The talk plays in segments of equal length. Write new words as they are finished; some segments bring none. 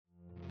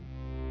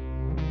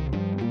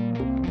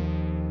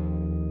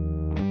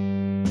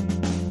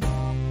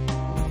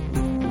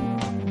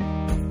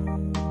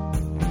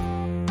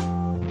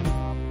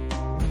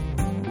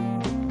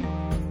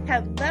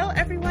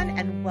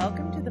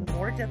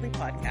Deadly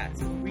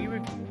podcast, where we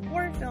review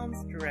horror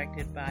films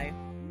directed by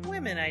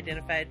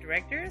women-identified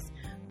directors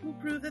who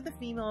prove that the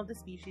female of the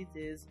species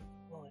is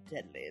more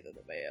deadly than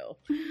the male.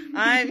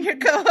 I'm your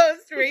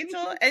co-host,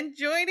 Rachel, and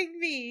joining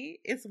me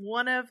is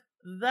one of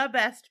the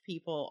best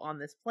people on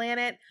this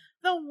planet,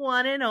 the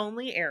one and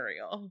only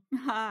Ariel.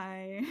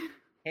 Hi.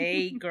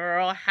 Hey,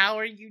 girl, how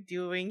are you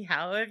doing?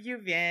 How have you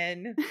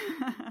been?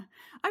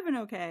 I've been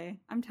okay.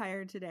 I'm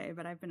tired today,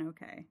 but I've been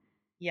okay.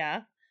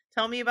 Yeah?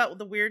 Tell me about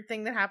the weird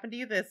thing that happened to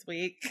you this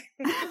week.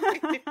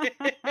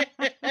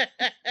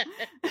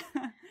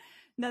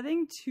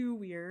 Nothing too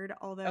weird,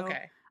 although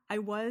Okay. I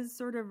was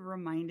sort of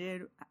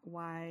reminded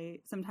why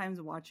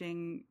sometimes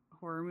watching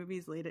horror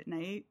movies late at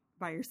night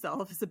by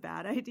yourself is a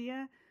bad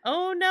idea.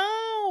 Oh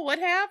no, what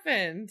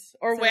happened?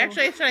 Or So-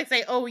 actually, should I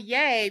say, oh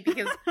yay,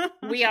 because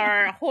we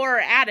are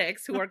horror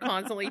addicts who are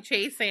constantly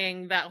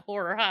chasing that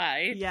horror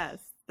high.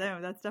 Yes,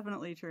 no, that's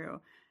definitely true.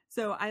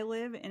 So I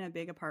live in a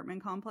big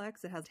apartment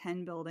complex. It has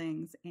 10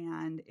 buildings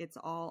and it's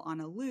all on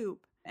a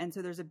loop. And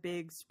so there's a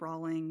big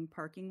sprawling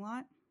parking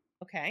lot.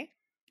 Okay.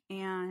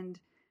 And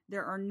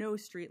there are no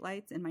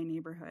streetlights in my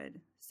neighborhood.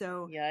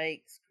 So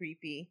Yikes,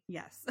 creepy.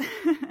 yes.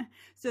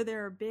 So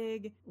there are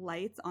big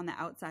lights on the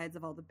outsides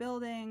of all the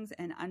buildings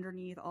and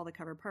underneath all the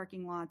covered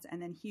parking lots, and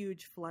then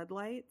huge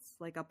floodlights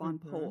like up on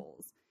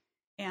poles.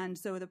 And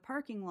so the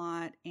parking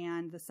lot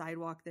and the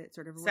sidewalk that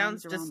sort of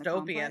Sounds runs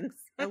around dystopian.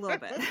 the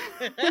complex,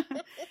 a little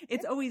bit.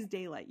 It's always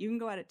daylight. You can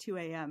go out at 2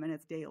 a.m. and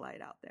it's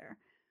daylight out there.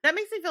 That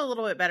makes me feel a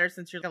little bit better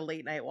since you're like a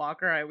late night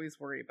walker. I always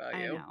worry about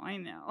you. I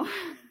know.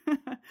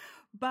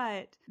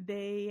 But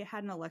they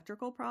had an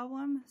electrical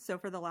problem. So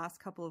for the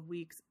last couple of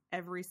weeks,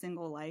 every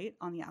single light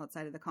on the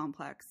outside of the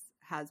complex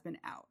has been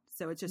out.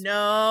 So it's just pitch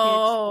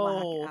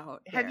black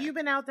out there. Have you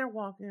been out there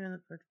walking in the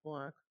pitch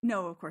black?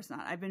 No, of course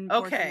not. I've been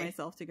forcing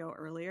myself to go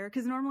earlier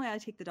because normally I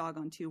take the dog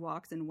on 2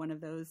 walks and one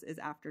of those is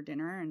after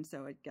dinner, and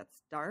so it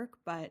gets dark.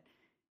 But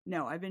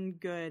no, I've been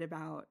good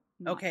about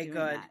not doing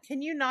good. that.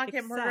 Can you not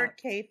get murdered?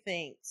 Kay,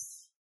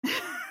 thanks. I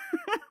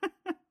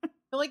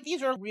feel like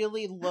these are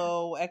really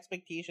low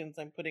expectations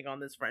I'm putting on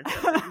this friendship.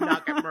 Do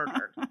not get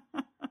murdered. I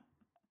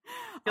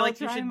feel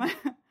like you should.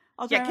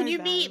 Can you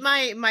meet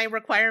my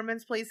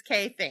requirements, please,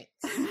 Kay? Thanks.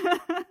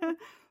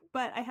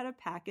 But I had a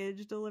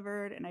package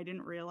delivered and I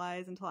didn't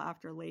realize until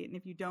after late. And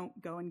if you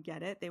don't go and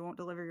get it, they won't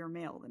deliver your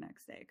mail the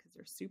next day because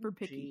they're super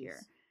picky here.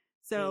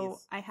 So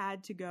I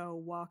had to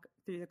go walk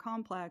through the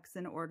complex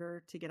in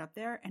order to get up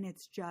there. And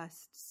it's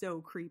just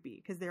so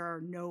creepy because there are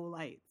no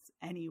lights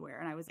anywhere.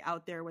 And I was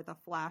out there with a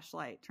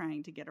flashlight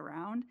trying to get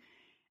around.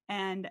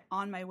 And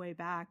on my way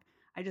back,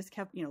 I just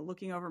kept,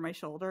 looking over my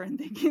shoulder and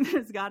thinking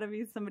there's got to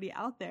be somebody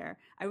out there.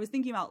 I was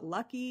thinking about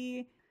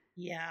Lucky.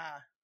 Yeah.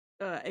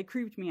 It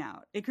creeped me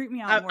out. It creeped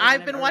me out more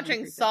I've been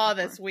watching Saw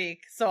this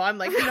week, so I'm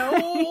like,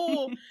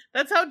 no,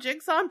 that's how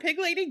Jigsaw and Pig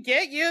Lady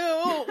get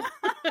you.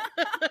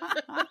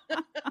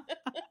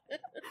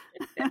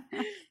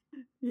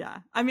 Yeah.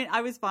 I mean,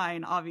 I was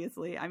fine,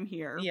 obviously. I'm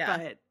here. Yeah.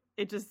 But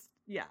it just,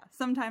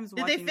 sometimes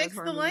did watching they fix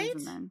the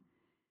light?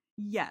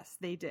 Yes,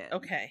 they did.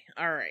 Okay.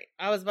 All right.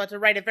 I was about to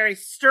write a very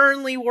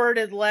sternly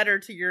worded letter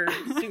to your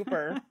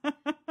super.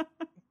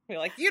 You're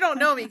like, you don't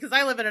know me because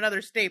I live in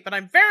another state, but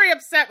I'm very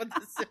upset with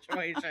this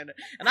situation,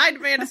 and I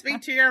demand to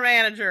speak to your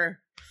manager.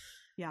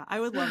 Yeah,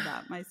 I would love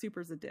that. My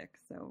super's a dick,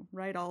 so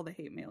write all the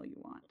hate mail you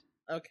want.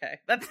 Okay.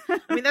 That's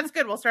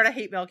good. We'll start a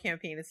hate mail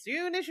campaign as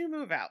soon as you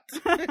move out.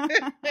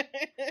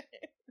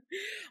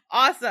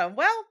 Awesome.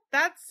 Well,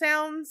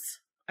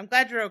 I'm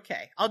glad you're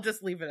okay. I'll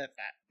just leave it at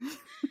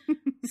that.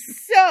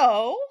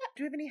 So,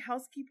 do we have any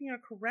housekeeping or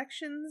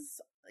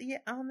corrections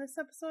on this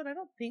episode? I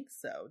don't think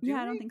so.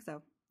 I don't think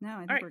so. No,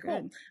 I think we're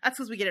good. That's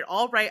because we get it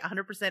all right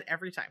 100%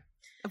 every time.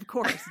 Of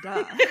course,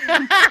 duh.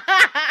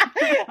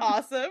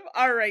 Awesome.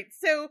 All right.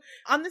 So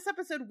on this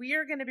episode, we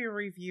are going to be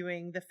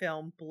reviewing the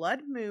film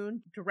Blood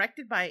Moon,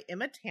 directed by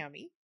Emma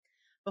Tammi.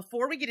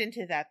 Before we get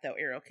into that, though,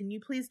 Ariel, can you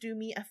please do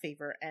me a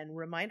favor and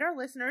remind our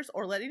listeners,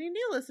 or let any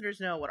new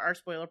listeners know, what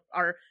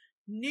our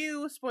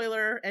new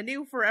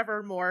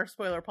forevermore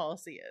spoiler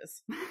policy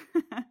is?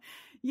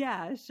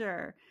 Yeah,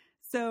 sure.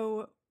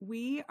 So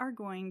we are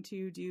going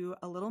to do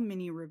a little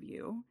mini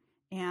review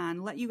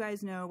and let you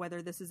guys know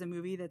whether this is a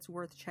movie that's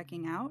worth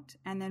checking out.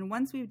 And then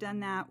once we've done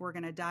that, we're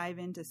going to dive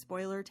into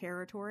spoiler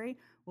territory.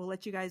 We'll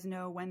let you guys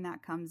know when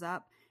that comes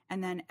up.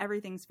 And then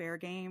everything's fair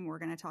game. We're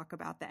going to talk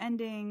about the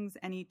endings,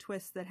 any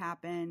twists that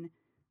happen.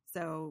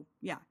 So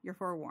yeah, you're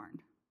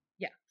forewarned.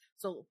 Yeah.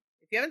 So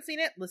if you haven't seen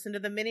it, listen to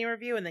the mini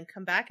review and then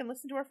come back and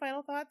listen to our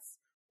final thoughts.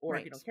 Or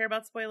if you don't care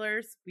about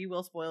spoilers, we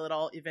will spoil it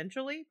all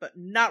eventually, but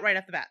not right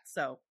off the bat.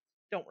 So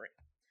don't worry.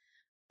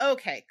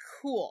 Okay,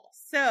 cool.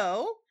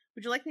 So,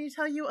 would you like me to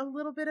tell you a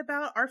little bit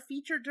about our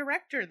featured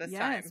director this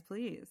time? Yes,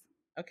 please.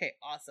 Okay,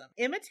 awesome.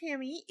 Emma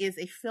Tammi is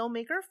a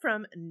filmmaker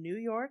from New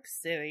York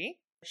City.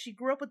 She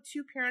grew up with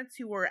 2 parents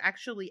who were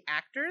actually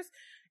actors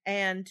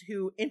and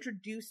who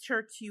introduced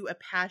her to a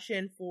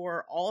passion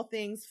for all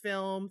things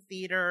film,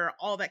 theater,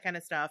 all that kind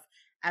of stuff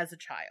as a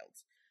child.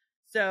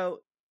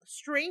 So,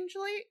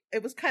 strangely,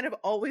 it was kind of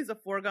always a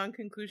foregone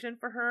conclusion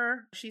for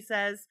her, she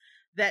says,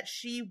 that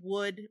she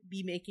would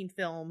be making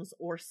films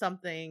or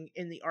something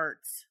in the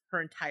arts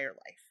her entire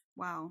life.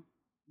 Wow.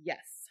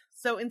 Yes.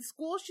 So in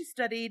school, she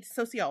studied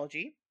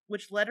sociology,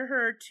 which led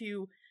her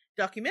to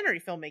documentary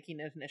filmmaking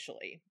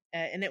initially.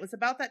 And it was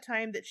about that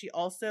time that she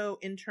also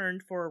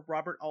interned for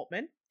Robert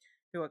Altman,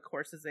 who, of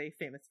course, is a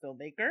famous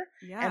filmmaker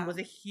and was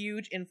a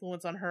huge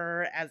influence on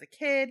her as a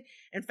kid.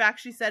 In fact,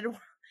 she said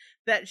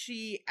that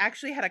she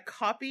actually had a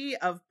copy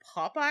of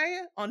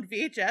Popeye on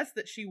VHS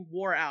that she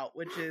wore out,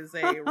 which is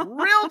a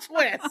real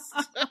twist.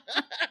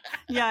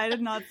 Yeah, I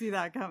did not see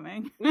that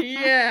coming.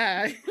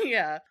 Yeah.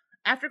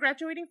 After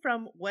graduating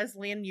from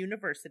Wesleyan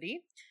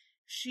University,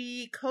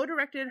 she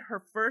co-directed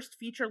her first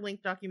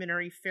feature-length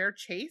documentary, Fair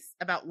Chase,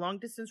 about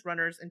long-distance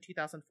runners in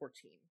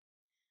 2014.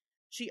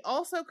 She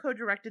also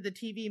co-directed the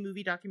TV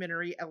movie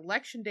documentary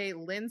Election Day: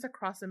 Lens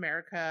Across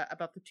America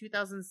about the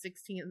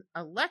 2016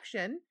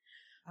 election,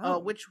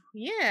 which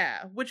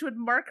would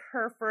mark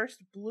her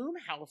first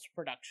Blumhouse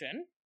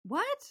production.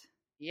 What?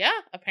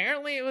 Yeah,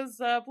 apparently it was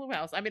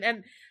Blumhouse. I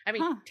mean,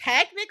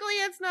 technically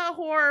it's not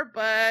horror,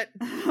 but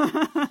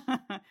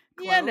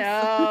you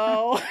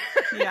know.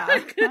 Yeah.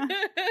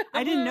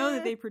 I didn't know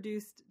that they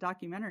produced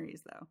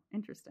documentaries, though.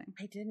 Interesting.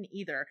 I didn't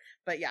either.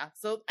 But yeah,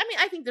 so, I mean,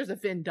 I think there's a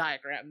Venn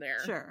diagram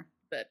there. Sure.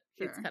 But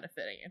it's kind of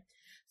fitting.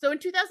 So in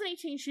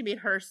 2018, she made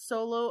her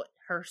solo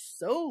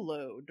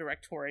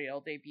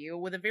directorial debut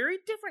with a very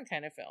different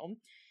kind of film.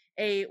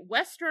 A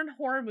Western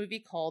horror movie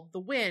called The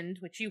Wind,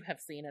 which you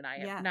have seen and I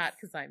have not,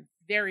 because I'm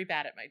very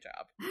bad at my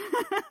job.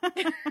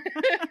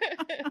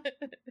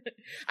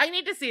 I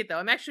need to see it, though.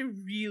 I'm actually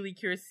really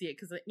curious to see it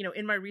because,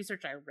 in my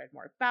research, I read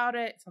more about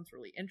it. It sounds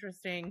really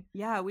interesting.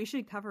 Yeah, we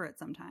should cover it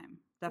sometime.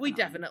 Definitely.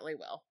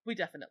 We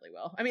definitely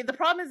will. I mean, the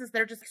problem is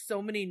there are just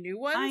so many new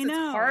ones. I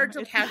know. It's hard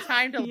to have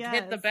time to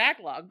hit the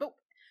backlog, but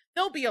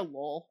there'll be a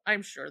lull.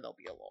 I'm sure there'll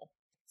be a lull.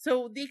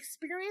 So the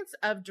experience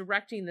of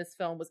directing this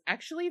film was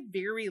actually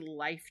very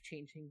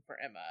life-changing for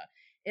Emma.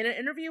 In an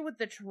interview with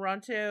the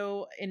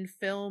Toronto in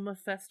Film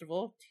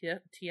Festival,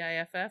 TIFF,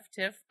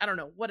 I don't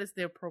know, what is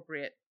the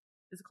appropriate,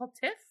 is it called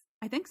TIFF?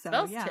 I think so,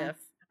 Spells TIFF.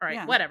 All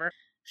right, whatever.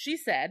 She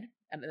said,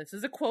 and this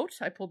is a quote,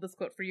 I pulled this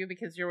quote for you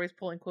because you're always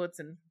pulling quotes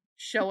and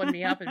showing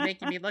me up and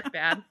making me look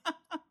bad.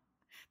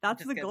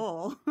 That's the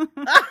goal.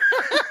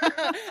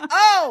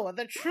 Oh,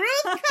 the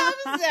truth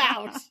comes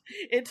out.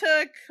 It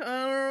took,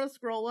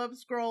 scroll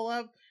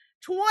up,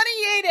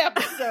 28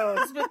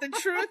 episodes, but the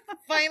truth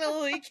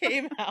finally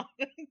came out.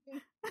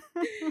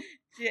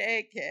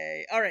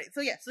 JK. All right.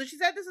 So she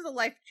said this is a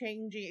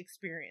life-changing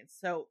experience.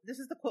 So this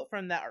is the quote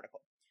from that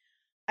article.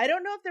 I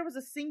don't know if there was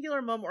a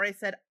singular moment where I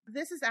said,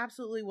 this is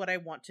absolutely what I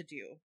want to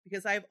do,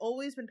 because I've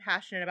always been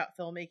passionate about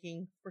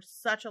filmmaking for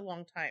such a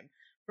long time,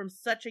 from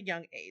such a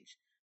young age.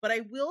 But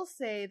I will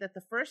say that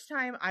the first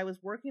time I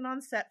was working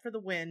on set for The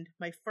Wind,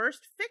 my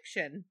first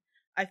fiction,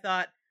 I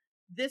thought,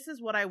 this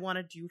is what I want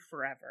to do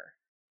forever.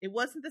 It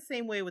wasn't the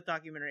same way with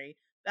documentary.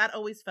 That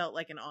always felt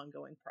like an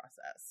ongoing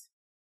process.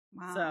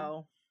 Wow.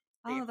 So,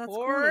 that's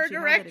horror cool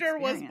director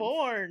was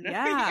born.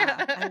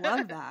 Yeah, I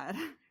love that.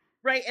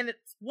 Right, and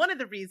it's one of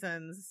the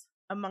reasons,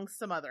 amongst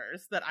some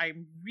others, that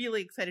I'm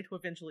really excited to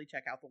eventually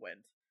check out The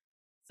Wind.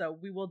 So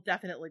we will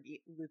definitely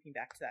be looping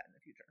back to that in the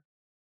future.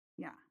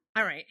 Yeah.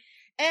 All right.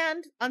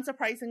 And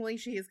unsurprisingly,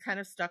 she has kind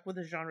of stuck with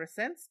the genre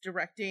since,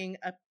 directing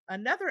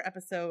another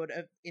episode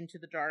of Into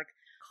the Dark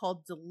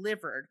called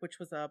Delivered, which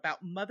was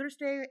about Mother's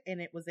Day, and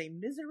it was a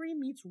Misery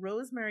Meets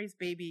Rosemary's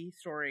Baby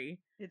story.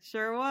 It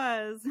sure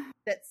was.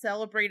 That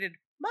celebrated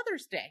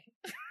Mother's Day.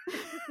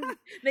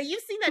 Now,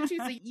 you've seen that too,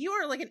 so you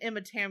are like an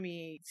Emma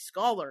Tammy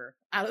scholar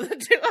out of the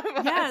two of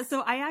us. Yeah,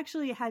 so I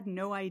actually had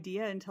no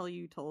idea until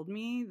you told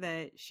me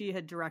that she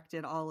had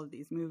directed all of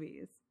these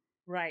movies.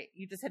 Right.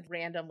 You just had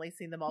randomly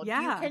seen them all.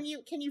 Yeah. Can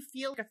you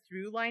feel a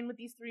through line with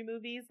these three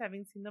movies,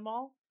 having seen them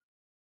all?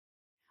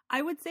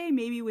 I would say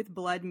maybe with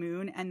Blood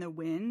Moon and The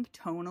Wind,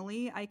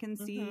 tonally, I can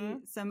see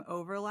some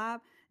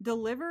overlap.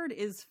 Delivered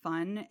is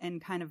fun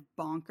and kind of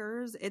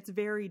bonkers. It's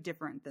very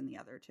different than the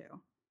other two.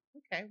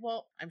 Okay,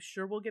 well, I'm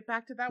sure we'll get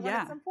back to that one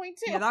at some point,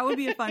 too. Yeah, that would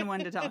be a fun one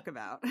to talk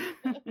about.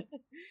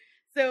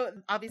 So,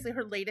 obviously,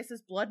 her latest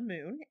is Blood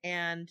Moon,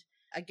 and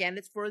again,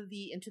 it's for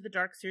the Into the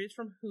Dark series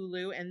from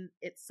Hulu, and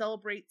it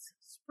celebrates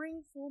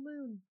spring full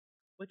moon,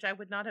 which I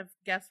would not have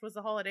guessed was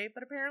a holiday,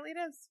 but apparently it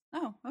is.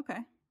 Oh, okay.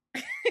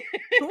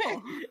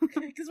 Cool.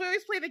 Because we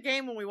always play the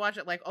game when we watch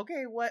it, like,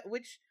 okay,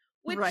 which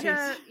right.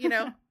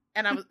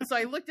 And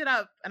I looked it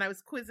up, and I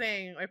was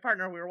quizzing my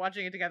partner. We were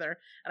watching it together,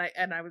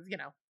 and I was,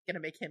 gonna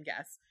make him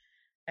guess.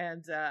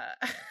 And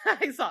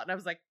I saw it, and I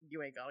was like,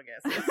 you ain't gonna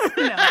guess this.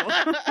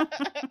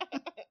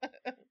 No.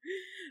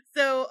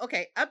 So,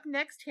 okay, up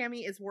next, Tammy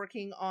is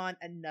working on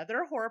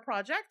another horror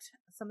project,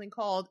 something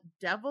called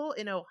Devil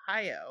in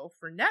Ohio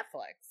for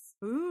Netflix.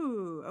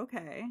 Ooh,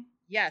 okay.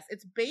 Yes,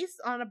 it's based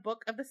on a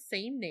book of the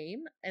same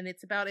name, and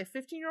it's about a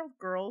 15-year-old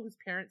girl whose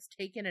parents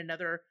take in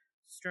another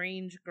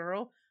strange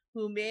girl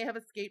who may have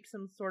escaped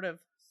some sort of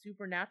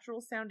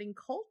supernatural-sounding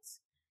cult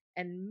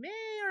and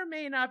may or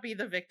may not be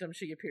the victim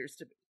she appears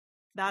to be.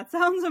 That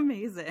sounds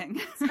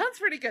amazing. Sounds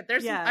pretty good.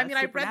 There's I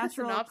read the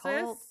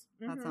synopsis.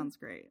 That sounds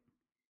great.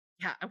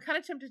 Yeah, I'm kind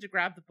of tempted to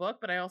grab the book,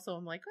 but I also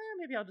am like,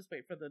 maybe I'll just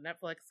wait for the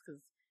Netflix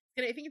because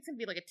I think it's gonna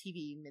be like a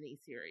TV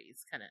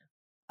miniseries kind of.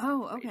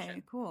 Oh,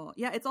 okay, cool.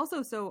 Yeah, it's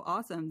also so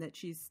awesome that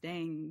she's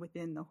staying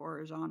within the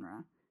horror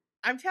genre.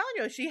 I'm telling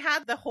you, she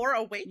had the horror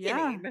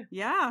awakening.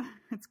 Yeah,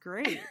 it's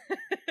great.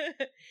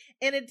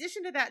 In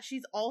addition to that,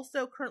 she's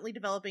also currently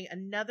developing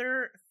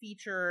another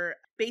feature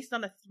based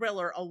on a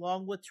thriller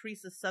along with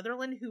Teresa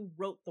Sutherland, who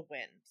wrote The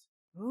Wind.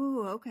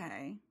 Ooh,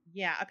 okay.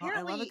 Yeah,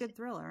 apparently I love a good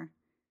thriller.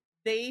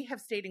 They have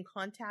stayed in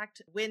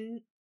contact.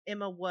 When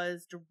Emma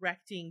was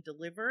directing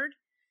Delivered,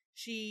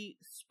 she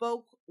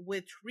spoke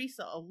with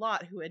Teresa a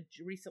lot, who had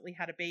recently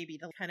had a baby,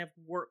 to kind of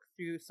work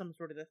through some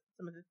of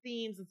the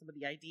themes and some of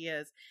the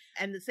ideas.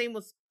 And the same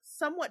was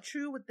somewhat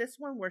true with this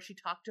one, where she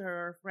talked to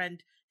her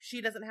friend.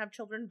 She doesn't have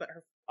children, but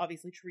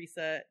obviously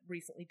Teresa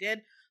recently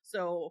did.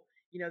 So,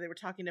 they were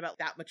talking about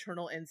that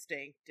maternal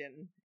instinct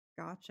and.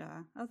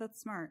 Gotcha. Oh, that's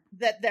smart.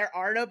 That there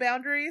are no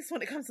boundaries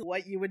when it comes to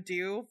what you would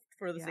do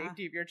for the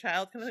safety of your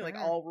child. Kind of like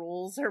all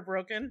rules are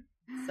broken.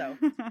 So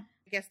I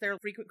guess they're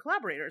frequent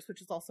collaborators,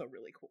 which is also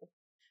really cool.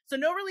 So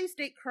no release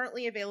date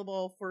currently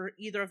available for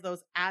either of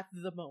those at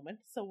the moment.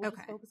 So we'll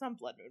just focus on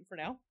Blood Moon for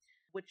now.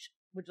 Which,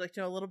 would you like to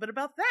know a little bit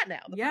about that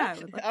now? Yeah.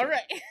 All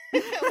right.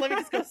 Let me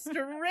just go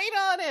straight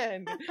on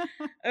in.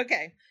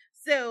 Okay.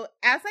 So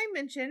as I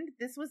mentioned,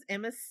 this was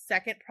Emma's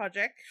second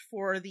project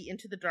for the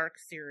Into the Dark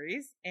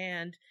series,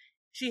 and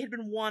she had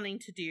been wanting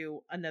to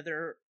do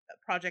another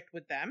project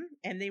with them,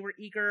 and they were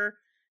eager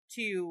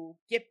to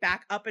get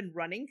back up and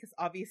running because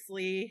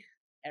obviously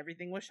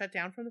everything was shut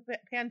down from the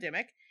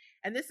pandemic.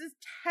 And this is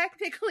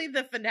technically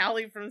the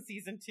finale from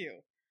season 2.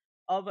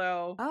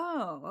 Although...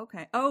 Oh,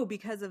 okay. Oh,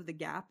 because of the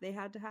gap they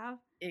had to have?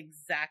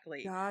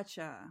 Exactly.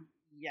 Gotcha.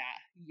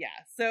 Yeah.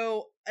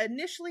 So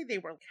initially they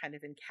were kind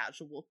of in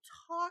casual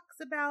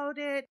talks about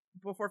it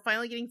before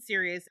finally getting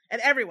serious.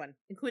 And everyone,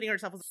 including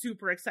herself, was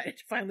super excited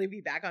to finally be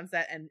back on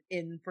set and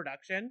in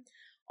production.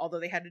 Although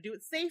they had to do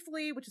it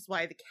safely, which is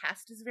why the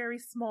cast is very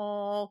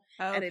small.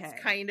 Okay. And it's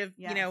kind of,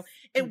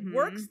 it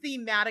works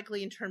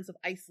thematically in terms of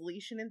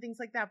isolation and things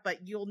like that.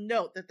 But you'll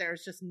note that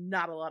there's just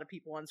not a lot of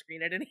people on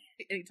screen at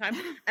any time.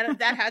 And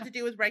that had to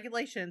do with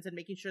regulations and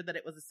making sure that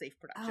it was a safe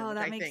production. Oh,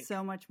 that makes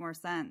so much more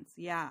sense.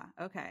 Yeah.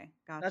 Okay.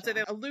 Gotcha. That's what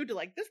they allude to,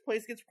 like, this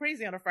place gets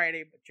crazy on a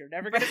Friday, but you're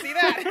never going to see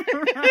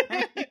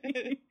that.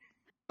 Right.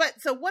 But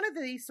so one of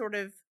the sort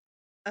of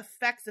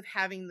effects of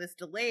having this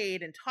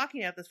delayed and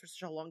talking about this for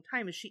such a long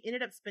time is she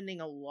ended up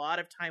spending a lot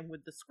of time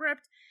with the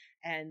script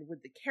and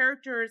with the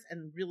characters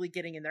and really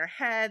getting in their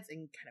heads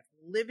and kind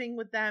of living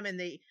with them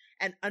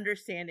and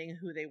understanding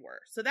who they were.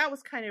 So that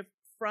was kind of,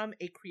 from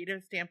a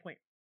creative standpoint,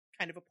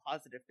 kind of a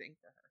positive thing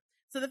for her.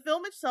 So the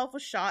film itself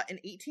was shot in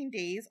 18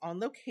 days on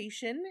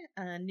location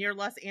near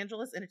Los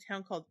Angeles in a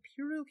town called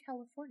Piru,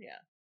 California.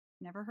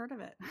 Never heard of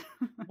it.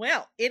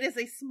 Well, it is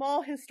a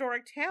small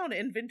historic town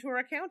in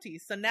Ventura County,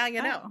 so now you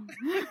know.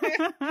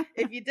 Oh.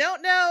 If you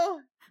don't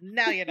know,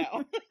 now you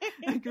know.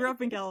 I grew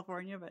up in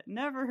California, but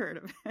never heard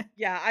of it.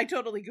 Yeah, I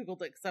totally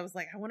Googled it because I was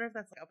like, I wonder if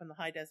that's like up in the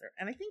high desert.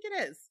 And I think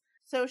it is.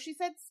 So she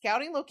said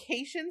scouting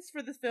locations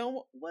for the film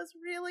was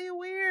really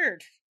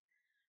weird.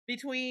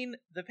 Between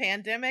the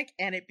pandemic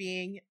and it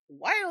being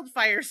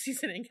wildfire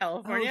season in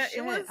California,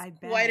 it was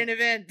quite an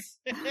event.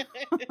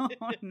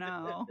 Oh,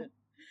 no.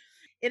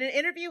 In an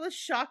interview with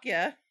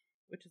Shakya,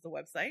 which is a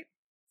website,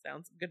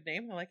 sounds a good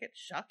name, I like it,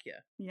 Shakya.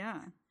 Yeah.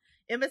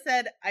 Emma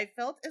said, I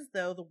felt as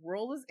though the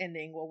world was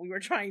ending while we were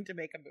trying to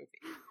make a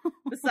movie.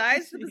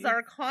 Besides the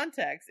bizarre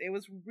context, it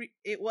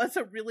was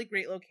a really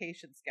great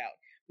location scout.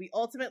 We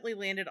ultimately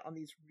landed on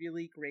these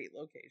really great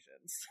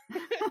locations.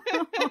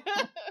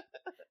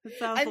 It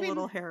sounds a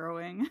little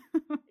harrowing.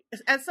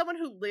 As someone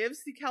who lives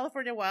through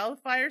California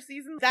wildfire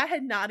season, that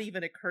had not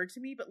even occurred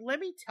to me, but let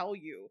me tell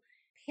you,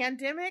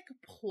 pandemic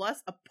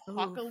plus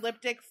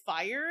apocalyptic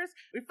fires,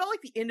 it felt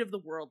like the end of the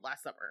world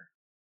last summer.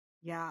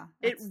 Yeah.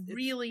 It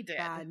really did.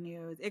 Bad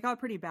news. It got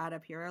pretty bad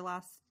up here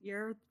last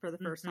year for the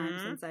first time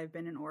since I've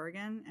been in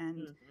Oregon.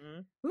 And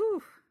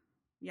whew,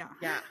 yeah.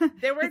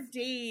 There were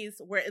days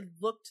where it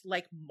looked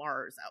like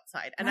Mars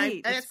outside. And,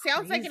 and it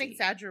sounds like an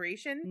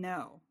exaggeration.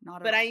 No, not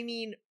at all. But I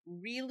mean,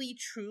 really,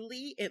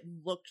 truly, it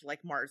looked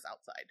like Mars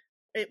outside.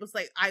 It was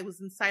like I was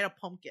inside a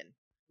pumpkin.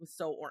 Was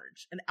so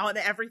orange and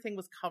everything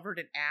was covered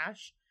in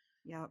ash.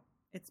 Yep.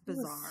 It's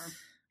bizarre.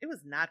 It was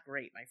not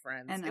great, my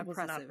friends. And it was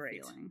not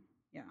great. Feeling.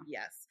 Yeah.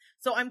 Yes.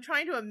 So I'm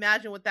trying to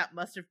imagine what that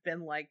must have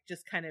been like,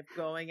 just kind of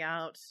going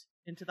out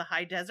into the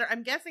high desert.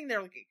 I'm guessing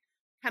they're like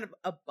kind of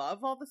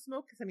above all the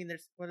smoke because I mean,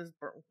 there's what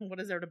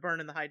is there to burn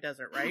in the high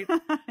desert, right?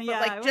 Yeah,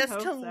 but like just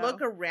to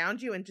look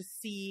around you and just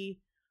see,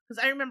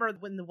 because I remember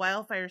when the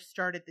wildfires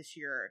started this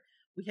year,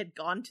 we had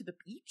gone to the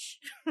beach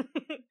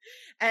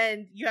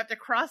and you have to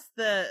cross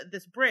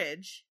this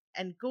bridge,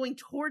 and going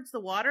towards the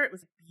water, it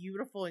was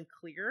beautiful and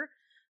clear.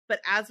 But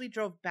as we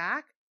drove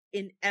back,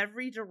 in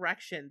every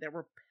direction there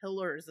were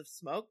pillars of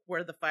smoke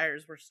where the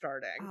fires were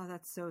starting. Oh,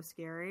 that's so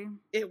scary.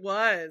 It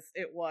was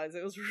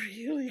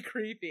really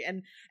creepy.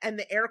 And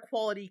the air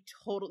quality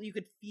you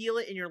could feel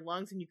it in your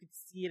lungs and you could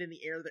see it in the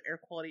air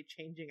quality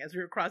changing as we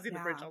were crossing the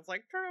bridge. I was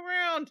like, turn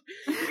around.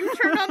 You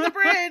turned on the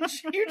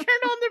bridge. You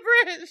turned on the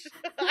bridge.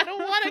 I don't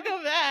want to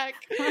go back.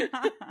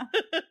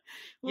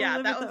 We'll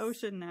live at the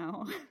ocean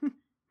now.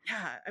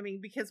 Yeah, I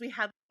mean, because we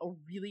had a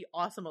really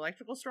awesome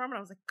electrical storm, and I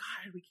was like,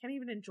 God, we can't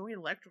even enjoy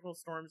electrical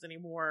storms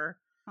anymore.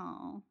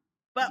 Oh.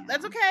 But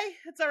that's okay.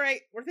 It's all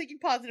right. We're thinking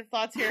positive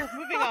thoughts here.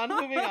 Moving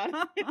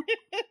on.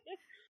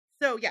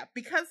 So, yeah,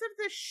 because of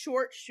the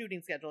short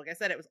shooting schedule, like I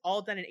said, it was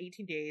all done in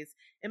 18 days.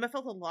 Emma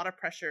felt a lot of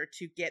pressure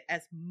to get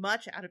as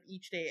much out of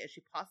each day as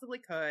she possibly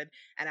could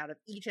and out of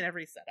each and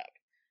every setup.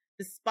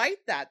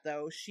 Despite that,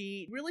 though,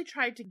 she really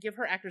tried to give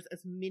her actors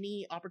as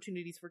many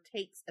opportunities for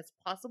takes as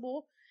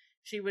possible.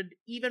 She would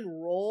even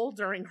roll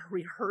during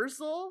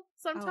rehearsal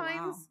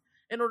sometimes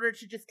in order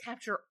to just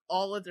capture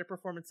all of their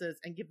performances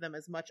and give them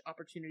as much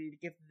opportunity to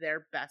give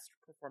their best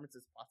performance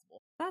as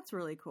possible. That's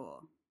really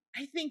cool.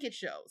 I think it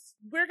shows.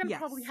 We're going to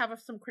probably have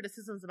some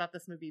criticisms about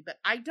this movie, but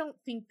I don't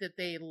think that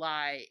they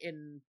lie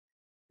in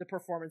the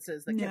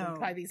performances that given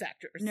by these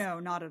actors. No,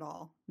 not at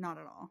all. Not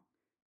at all.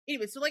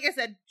 Anyway, so like I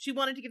said, she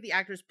wanted to give the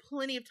actors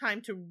plenty of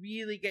time to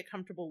really get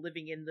comfortable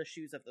living in the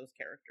shoes of those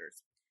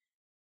characters.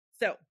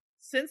 So,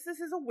 since this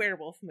is a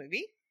werewolf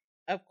movie,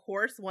 of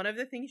course, one of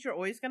the things you're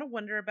always going to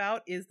wonder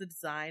about is the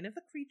design of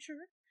the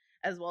creature,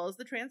 as well as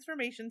the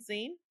transformation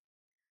scene.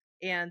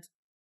 And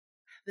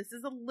this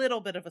is a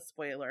little bit of a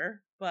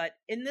spoiler, but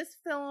in this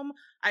film,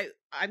 I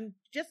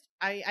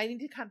need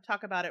to kind of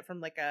talk about it from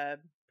like a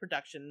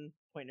production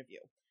point of view.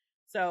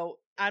 So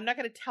I'm not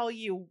going to tell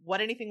you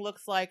what anything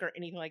looks like or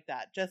anything like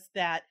that, just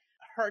that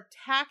her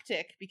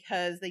tactic,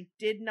 because they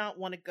did not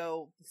want to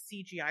go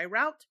the CGI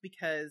route,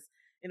 because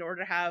in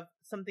order to have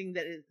something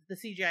that is, the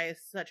CGI is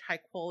such high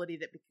quality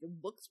that it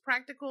looks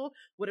practical,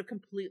 would have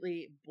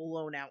completely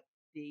blown out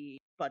the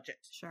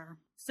budget. Sure.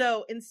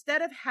 So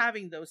instead of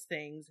having those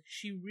things,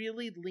 she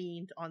really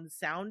leaned on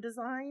sound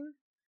design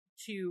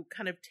to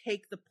kind of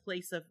take the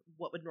place of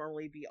what would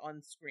normally be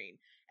on screen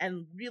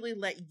and really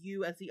let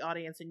you as the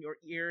audience and your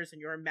ears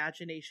and your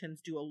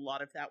imaginations do a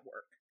lot of that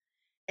work.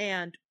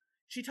 And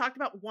she talked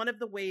about one of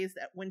the ways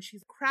that when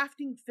she's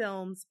crafting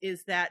films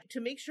is that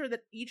to make sure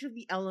that each of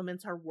the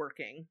elements are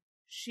working,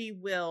 she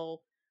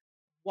will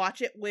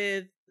watch it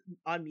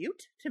on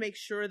mute to make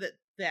sure that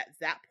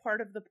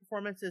part of the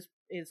performance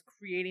is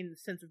creating the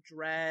sense of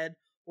dread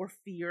or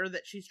fear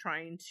that she's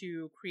trying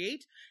to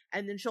create.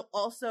 And then she'll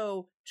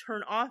also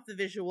turn off the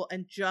visual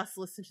and just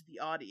listen to the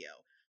audio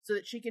so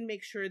that she can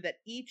make sure that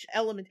each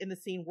element in the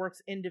scene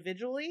works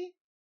individually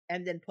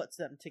and then puts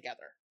them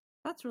together.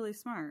 That's really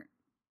smart.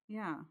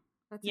 Yeah.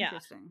 That's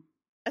interesting.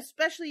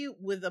 Especially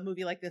with a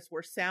movie like this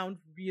where sound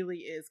really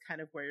is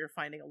kind of where you're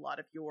finding a lot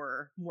of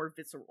your more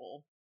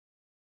visceral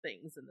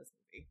things in this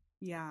movie.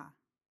 Yeah.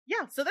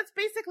 Yeah, so that's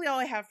basically all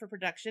I have for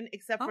production,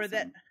 except for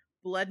that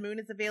Blood Moon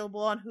is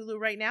available on Hulu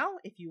right now.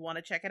 If you want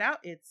to check it out,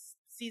 it's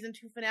season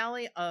 2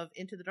 finale of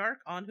Into the Dark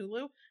on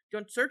Hulu.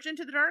 Don't search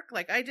Into the Dark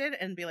like I did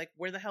and be like,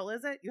 where the hell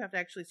is it? You have to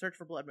actually search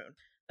for Blood Moon.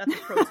 That's a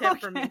pro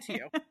tip from me to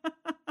you.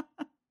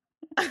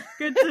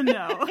 Good to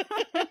know.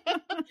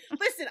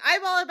 Listen,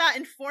 I'm all about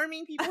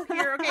informing people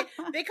here, okay?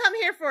 They come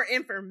here for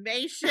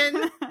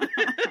information,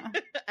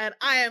 and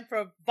I am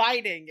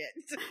providing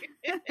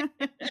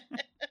it.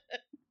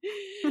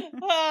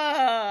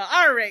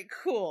 All right,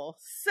 cool.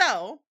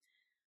 So,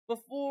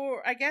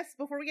 before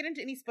we get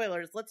into any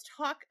spoilers, let's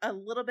talk a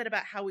little bit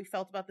about how we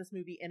felt about this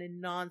movie in a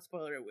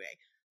non-spoiler way.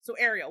 So,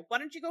 Ariel, why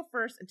don't you go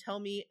first and tell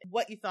me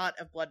what you thought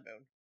of Blood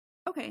Moon?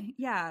 Okay,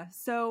 yeah.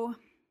 So,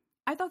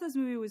 I thought this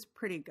movie was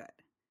pretty good.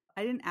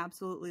 I didn't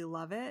absolutely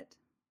love it,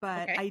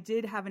 but I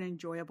did have an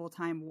enjoyable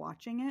time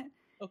watching it.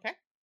 Okay.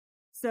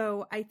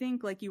 So I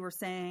think, like you were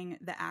saying,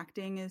 the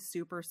acting is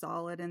super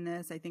solid in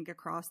this. I think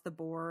across the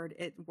board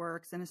it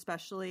works, and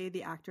especially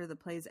the actor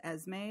that plays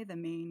Esme, the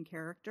main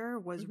character,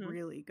 was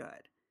really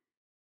good.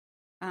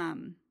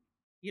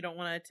 You don't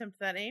want to attempt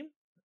that name?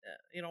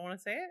 You don't want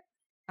to say it?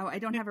 Oh, I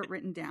don't have it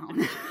written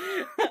down.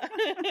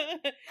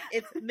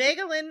 It's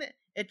Megalyn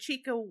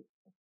Achika.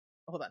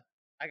 Hold on.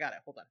 I got it.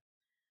 Hold on.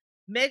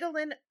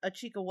 Megalyn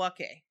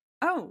Achikawake.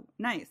 Oh,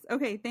 nice.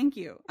 Okay, thank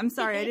you. I'm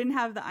sorry, I didn't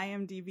have the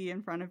IMDb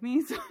in front of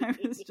me, so I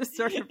was just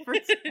sort of...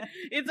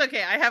 It's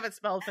okay. I have it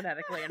spelled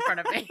phonetically in front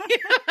of me.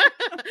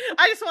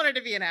 I just wanted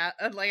to be an ass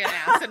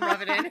and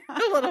rub it in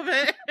a little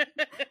bit.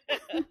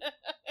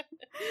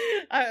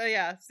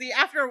 Yeah. See,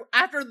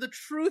 after the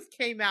truth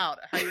came out,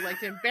 how you like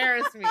to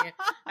embarrass me,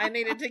 I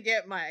needed to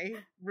get my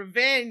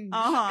revenge.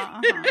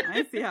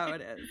 I see how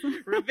it is.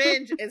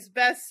 Revenge is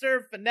best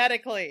served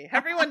phonetically.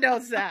 Everyone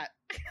knows that.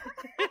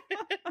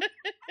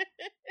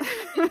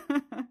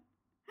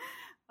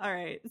 All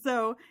right.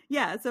 So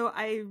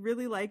I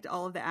really liked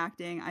all of the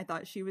acting. I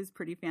thought she was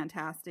pretty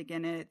fantastic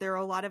in it. There are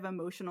a lot of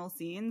emotional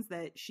scenes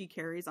that she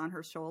carries on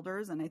her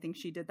shoulders, and I think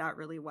she did that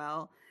really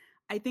well.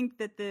 I think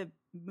that the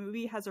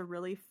movie has a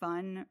really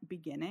fun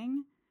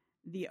beginning,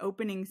 the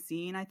opening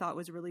scene I thought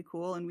was really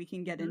cool, and we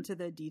can get into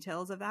the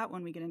details of that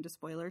when we get into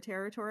spoiler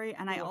territory.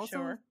 And I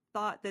also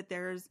thought that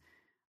there's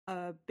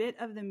a bit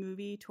of the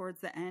movie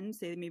towards the end,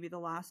 say maybe the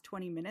last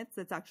 20 minutes,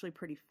 that's actually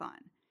pretty fun.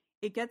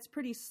 It gets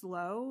pretty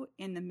slow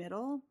in the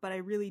middle, but I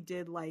really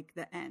did like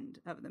the end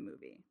of the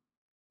movie.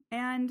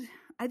 And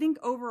I think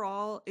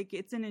overall,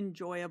 it's an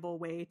enjoyable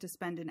way to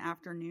spend an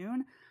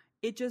afternoon.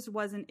 It just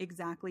wasn't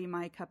exactly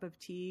my cup of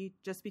tea,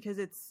 just because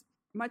it's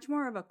much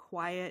more of a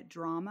quiet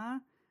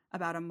drama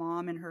about a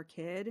mom and her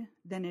kid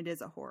than it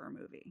is a horror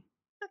movie.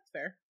 That's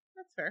fair.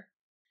 That's fair.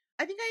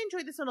 I think I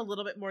enjoyed this one a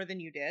little bit more than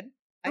you did.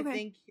 Okay. I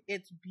think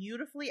it's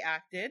beautifully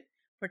acted,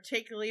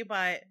 particularly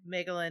by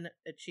Megalyn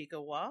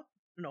Achikawa.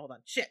 No, hold on.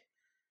 Shit.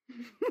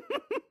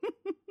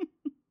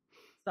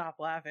 Stop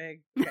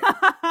laughing. Okay.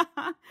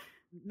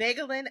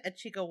 Megalyn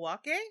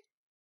Achikawake?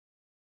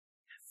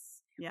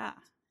 Yes. Yeah.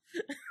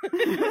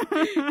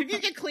 If you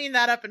can clean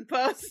that up in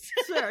post.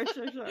 Sure.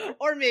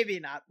 Or maybe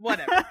not.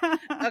 Whatever.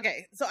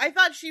 Okay. So I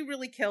thought she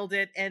really killed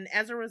it. And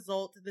as a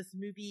result, this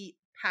movie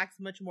packs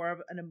much more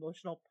of an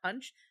emotional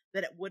punch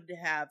than it would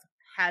have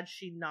had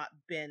she not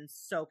been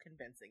so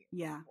convincing.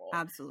 Yeah,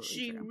 absolutely.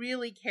 She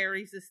really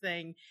carries this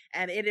thing,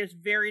 and it is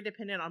very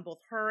dependent on both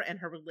her and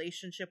her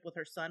relationship with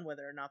her son,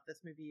 whether or not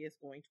this movie is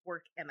going to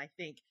work. And I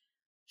think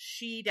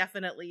she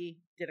definitely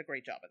did a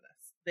great job in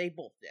this. They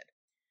both did.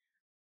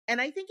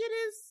 And I think it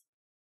is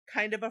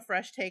kind of a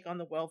fresh take on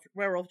the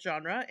werewolf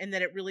genre, in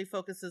that it really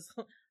focuses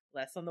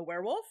less on the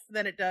werewolf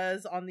than it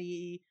does on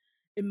the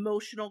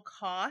emotional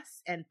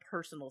cost and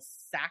personal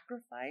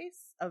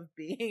sacrifice of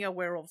being a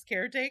werewolf's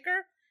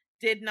caretaker.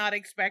 Did not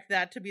expect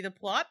that to be the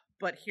plot,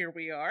 but here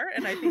we are.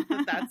 And I think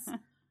that that's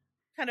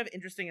kind of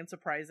interesting and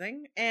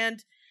surprising.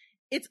 And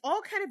it's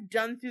all kind of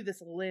done through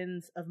this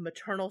lens of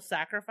maternal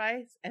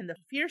sacrifice and the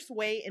fierce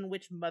way in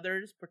which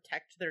mothers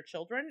protect their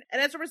children.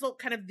 And as a result,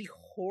 kind of the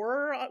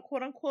horror,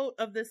 quote unquote,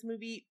 of this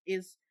movie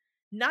is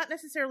not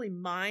necessarily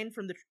mined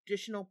from the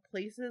traditional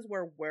places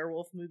where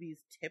werewolf movies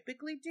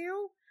typically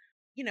do.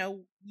 You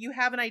know, you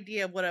have an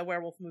idea of what a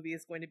werewolf movie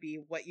is going to be,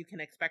 what you can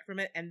expect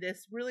from it. And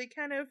this really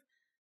kind of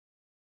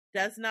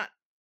does not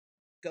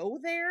go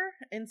there.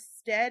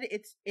 Instead,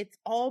 it's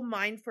all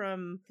mined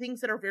from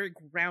things that are very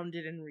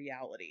grounded in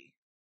reality,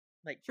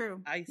 like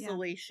true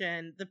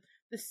isolation. Yeah.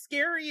 The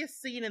scariest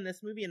scene in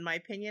this movie, in my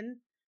opinion,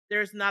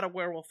 there's not a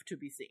werewolf to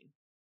be seen.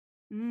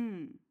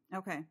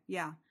 Okay,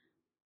 yeah.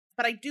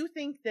 But I do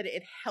think that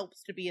it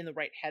helps to be in the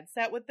right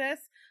headset with this.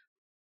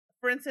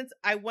 For instance,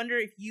 I wonder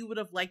if you would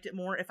have liked it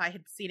more if I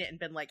had seen it and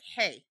been like,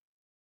 hey,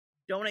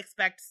 don't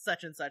expect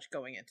such and such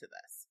going into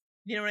this.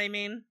 You know what I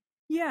mean?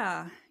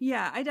 Yeah,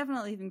 I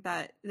definitely think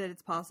that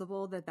it's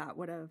possible that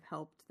would have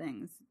helped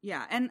things.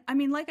 Yeah, and I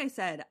mean, like I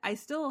said, I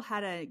still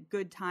had a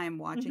good time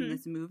watching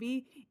this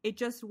movie. It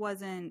just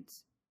wasn't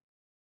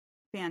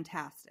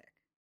fantastic.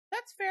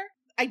 That's fair.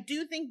 I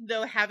do think,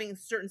 though, having a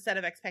certain set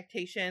of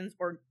expectations,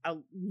 or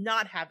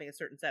not having a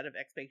certain set of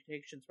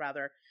expectations,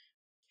 rather,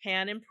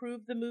 can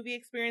improve the movie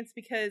experience,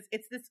 because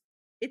it's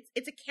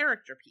a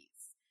character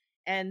piece.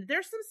 And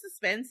there's some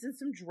suspense and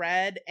some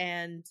dread,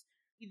 and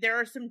there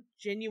are some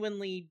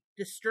genuinely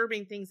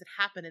disturbing things that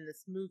happen in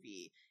this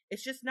movie.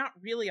 It's just not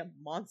really a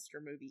monster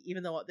movie,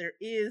 even though there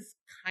is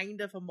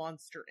kind of a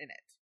monster in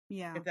it.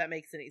 Yeah. If that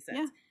makes any sense.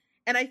 Yeah.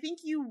 And I think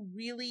you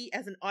really,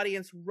 as an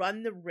audience,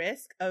 run the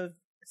risk of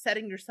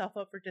setting yourself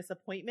up for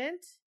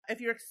disappointment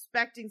if you're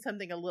expecting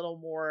something a little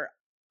more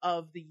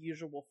of the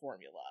usual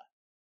formula.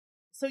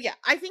 So yeah,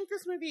 I think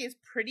this movie is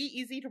pretty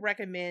easy to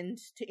recommend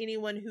to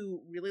anyone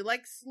who really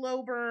likes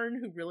slow burn,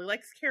 who really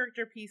likes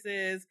character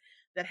pieces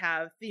that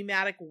have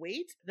thematic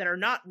weight, that are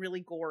not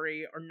really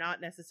gory or not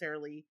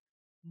necessarily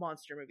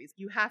monster movies.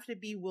 You have to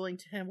be willing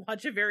to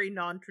watch a very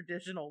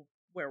non-traditional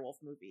werewolf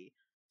movie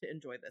to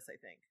enjoy this, I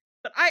think.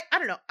 But I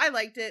don't know. I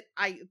liked it.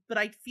 But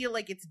I feel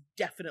like it's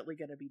definitely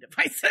going to be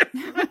divisive.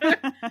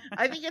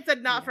 I think it's a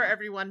not for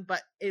everyone,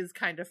 but is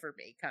kind of for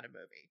me kind of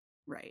movie.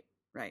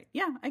 Right.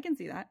 Yeah, I can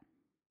see that.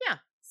 Yeah.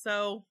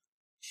 So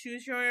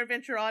choose your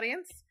adventure,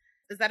 audience.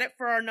 Is that it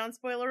for our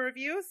non-spoiler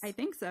reviews? I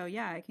think so.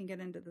 Yeah, I can get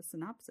into the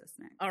synopsis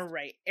next. All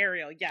right,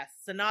 Ariel, yes.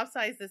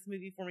 Synopsize this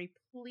movie for me,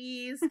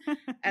 please,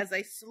 as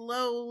I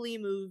slowly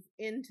move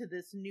into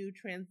this new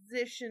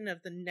transition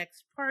of the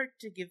next part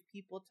to give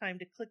people time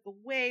to click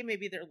away.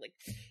 Maybe they're like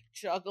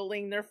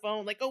juggling their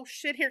phone, like, oh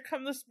shit, here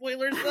come the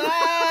spoilers.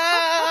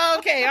 Ah!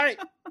 Okay, all right,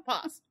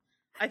 pause.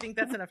 I think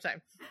that's enough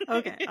time.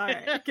 Okay, all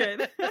right,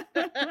 good.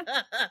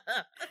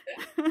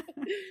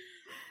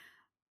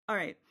 All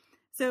right.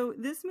 So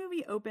this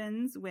movie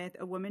opens with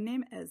a woman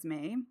named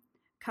Esme,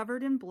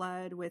 covered in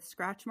blood with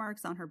scratch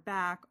marks on her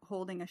back,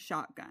 holding a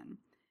shotgun.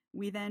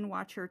 We then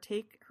watch her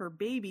take her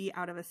baby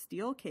out of a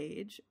steel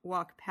cage,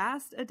 walk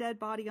past a dead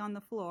body on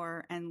the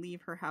floor, and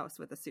leave her house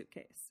with a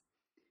suitcase.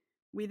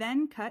 We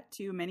then cut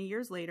to many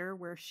years later,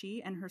 where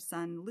she and her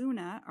son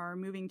Luna are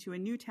moving to a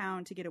new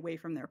town to get away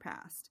from their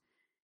past.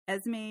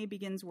 Esme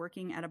begins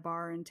working at a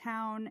bar in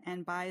town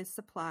and buys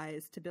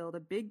supplies to build a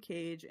big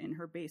cage in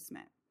her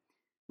basement.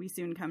 We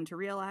soon come to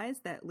realize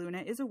that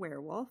Luna is a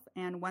werewolf,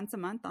 and once a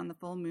month on the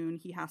full moon,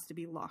 he has to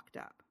be locked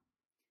up.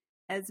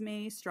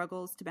 Esme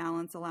struggles to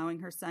balance allowing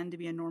her son to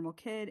be a normal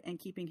kid and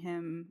keeping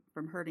him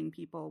from hurting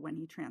people when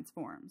he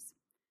transforms.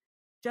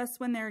 Just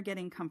when they're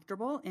getting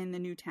comfortable in the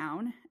new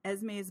town,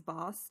 Esme's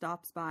boss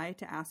stops by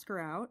to ask her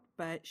out,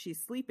 but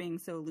she's sleeping,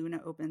 so Luna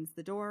opens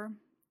the door.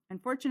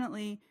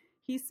 Unfortunately,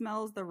 he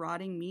smells the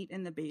rotting meat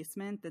in the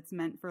basement that's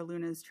meant for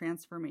Luna's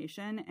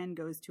transformation and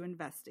goes to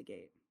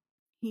investigate.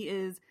 He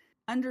is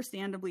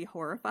understandably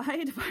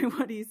horrified by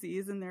what he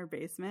sees in their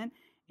basement,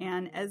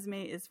 and Esme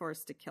is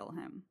forced to kill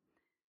him.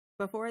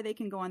 Before they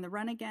can go on the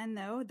run again,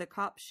 though, the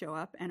cops show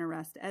up and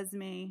arrest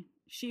Esme.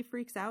 She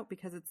freaks out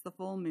because it's the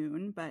full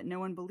moon, but no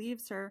one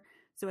believes her,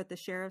 so at the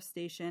sheriff's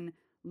station,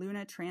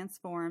 Luna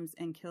transforms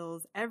and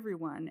kills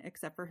everyone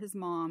except for his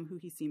mom, who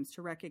he seems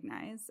to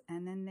recognize,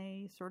 and then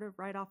they sort of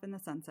ride off in the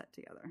sunset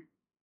together.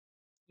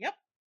 Yep,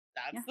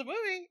 that's the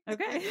movie.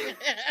 Okay.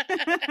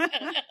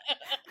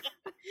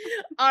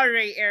 All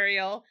right,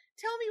 Ariel,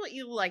 tell me what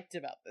you liked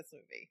about this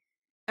movie.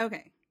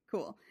 Okay,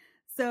 cool.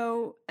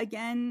 So,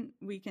 again,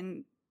 we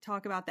can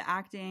talk about the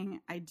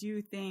acting. I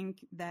do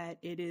think that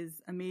it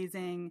is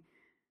amazing.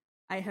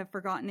 I have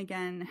forgotten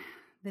again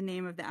the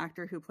name of the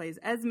actor who plays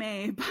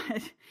Esme,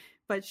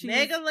 but she's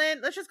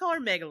Megalyn. Let's just call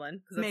her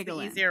Megalyn because that's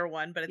the easier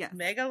one. But it's yes.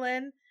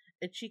 Megalyn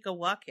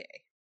Ichikawake.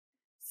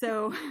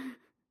 So I'm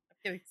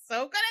getting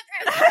so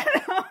good at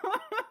this.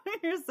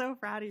 You're so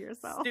proud of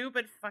yourself.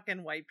 Stupid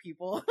fucking white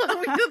people.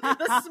 We do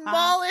the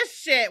smallest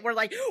shit. We're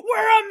like,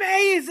 we're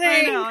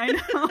amazing. I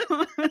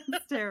know.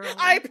 It's terrible.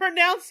 I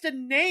pronounced a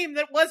name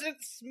that wasn't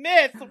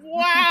Smith.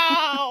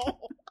 Wow.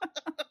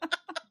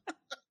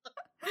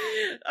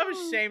 I'm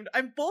ashamed.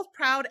 I'm both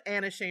proud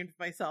and ashamed of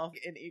myself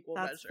in equal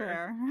measure. That's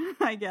fair.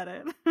 I get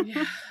it.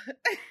 Yeah.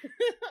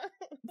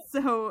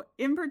 So,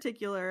 in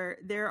particular,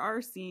 there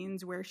are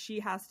scenes where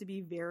she has to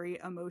be very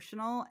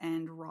emotional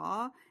and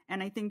raw,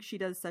 and I think she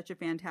does such a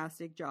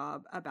fantastic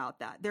job about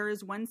that. There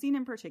is one scene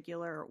in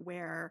particular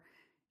where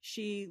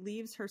she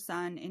leaves her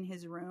son in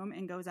his room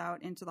and goes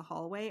out into the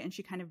hallway, and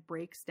she kind of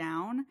breaks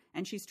down,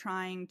 and she's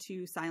trying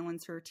to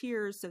silence her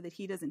tears so that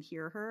he doesn't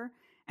hear her.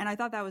 And I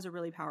thought that was a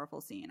really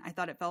powerful scene. I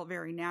thought it felt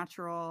very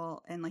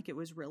natural and like it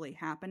was really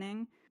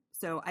happening.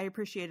 So I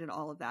appreciated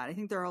all of that. I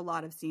think there are a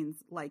lot of scenes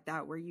like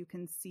that where you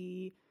can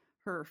see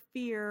her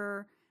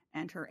fear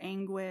and her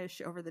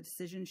anguish over the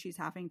decisions she's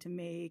having to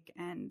make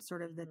and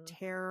sort of the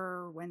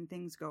terror when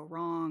things go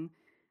wrong.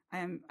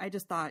 I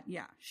just thought,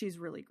 yeah, she's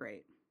really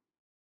great.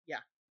 Yeah,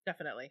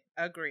 definitely.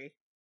 Agree.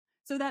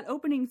 So that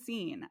opening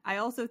scene, I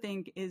also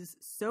think is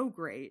so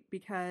great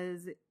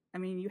because, I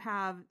mean, you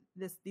have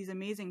these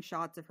amazing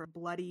shots of her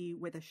bloody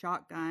with a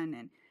shotgun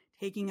and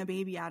taking a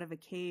baby out of a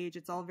cage.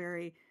 It's all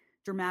very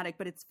dramatic,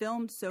 but it's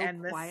filmed so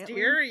and quietly.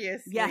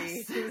 Mysteriously.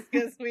 Yes.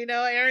 Because we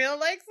know Ariel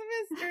likes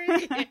a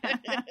mystery.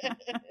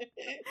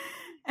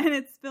 And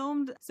it's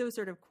filmed so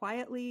sort of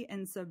quietly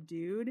and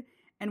subdued.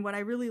 And what I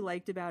really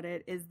liked about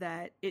it is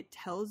that it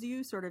tells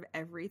you sort of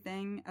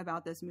everything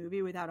about this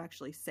movie without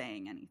actually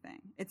saying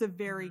anything. It's a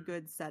very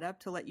good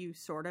setup to let you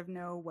sort of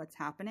know what's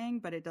happening,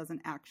 but it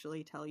doesn't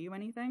actually tell you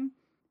anything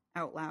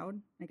out loud,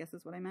 I guess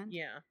is what I meant.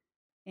 Yeah.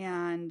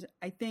 And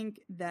I think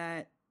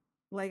that,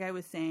 like I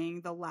was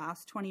saying, the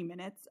last 20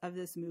 minutes of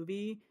this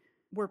movie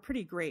were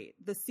pretty great.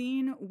 The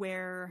scene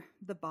where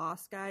the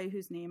boss guy,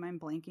 whose name I'm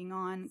blanking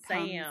on,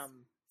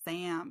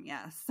 Sam,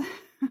 yes.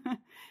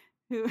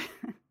 Who...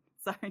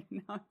 Sorry,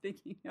 now I'm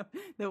thinking of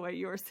the way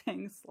you were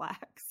saying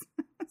slacks.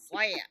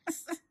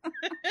 Slacks.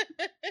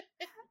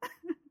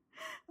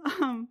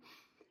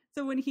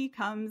 So when he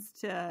comes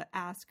to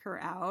ask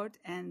her out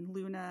and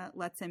Luna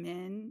lets him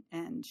in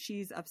and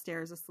she's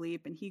upstairs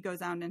asleep and he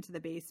goes out into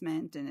the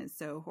basement and is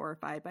so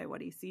horrified by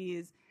what he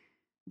sees,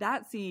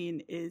 that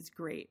scene is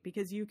great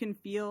because you can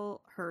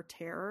feel her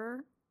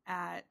terror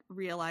at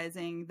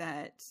realizing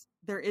that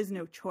there is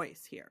no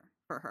choice here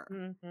for her.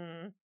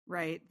 Mm-hmm.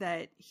 Right?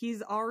 That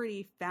he's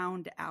already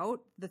found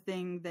out the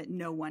thing that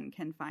no one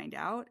can find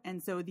out.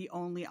 And so the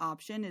only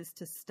option is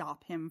to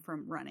stop him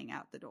from running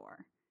out the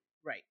door.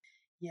 Right.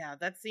 Yeah,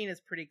 that scene is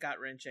pretty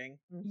gut-wrenching.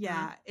 Mm-hmm.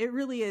 Yeah, it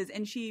really is.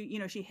 And she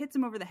hits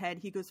him over the head.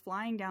 He goes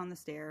flying down the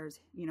stairs,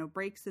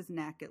 breaks his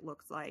neck, it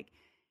looks like.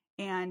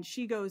 And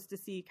she goes to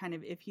see kind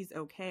of if he's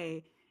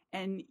okay.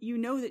 And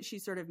that she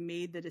sort of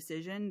made the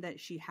decision that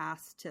she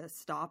has to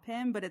stop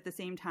him. But at the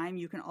same time,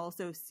 you can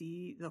also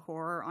see the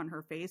horror on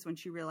her face when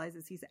she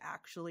realizes he's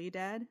actually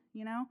dead,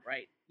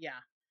 Right. Yeah.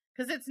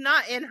 Because it's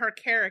not in her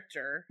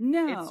character.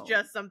 No. It's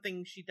just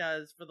something she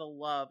does for the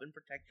love and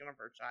protection of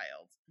her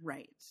child.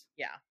 Right.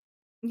 Yeah.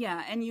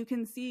 Yeah. And you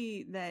can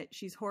see that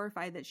she's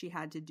horrified that she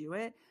had to do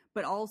it.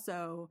 But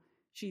also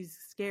she's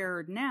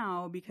scared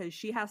now because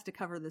she has to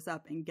cover this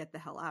up and get the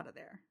hell out of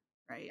there.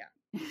 Right.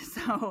 Yeah.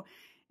 So...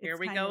 Here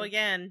we go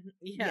again.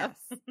 Yeah.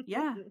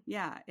 Yes.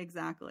 Yeah,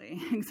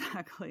 exactly.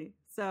 Exactly.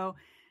 So,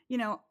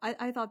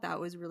 I thought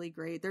that was really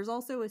great. There's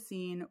also a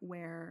scene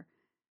where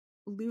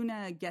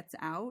Luna gets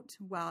out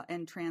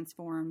and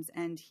transforms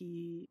and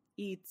he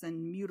eats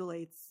and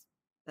mutilates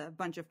a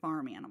bunch of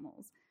farm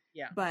animals.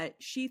 Yeah. But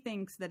she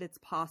thinks that it's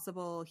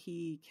possible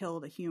he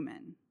killed a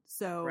human.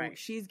 So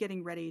she's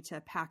getting ready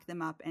to pack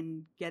them up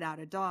and get out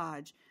of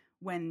Dodge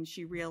when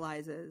she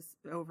realizes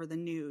over the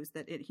news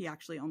that he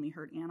actually only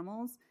hurt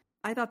animals.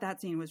 I thought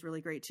that scene was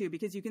really great too,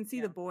 because you can see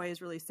the boy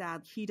is really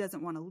sad. He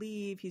doesn't want to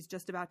leave. He's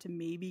just about to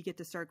maybe get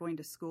to start going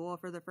to school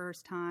for the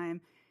first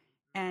time.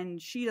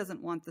 And she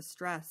doesn't want the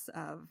stress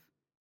of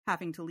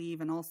having to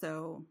leave and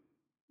also,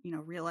 you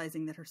know,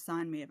 realizing that her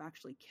son may have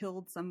actually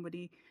killed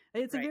somebody.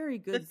 It's a very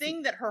good The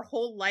thing that her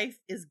whole life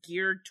is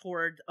geared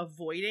toward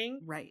avoiding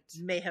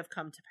may have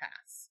come to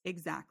pass.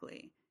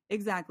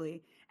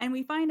 Exactly. And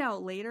we find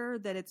out later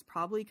that it's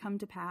probably come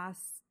to pass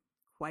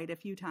quite a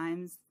few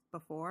times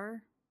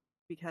before,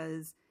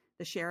 because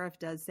the sheriff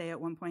does say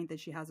at one point that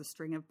she has a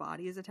string of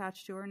bodies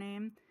attached to her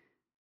name.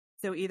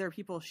 So either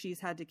people she's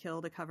had to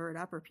kill to cover it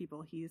up or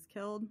people he's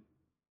killed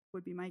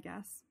would be my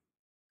guess.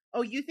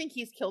 Oh, you think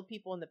he's killed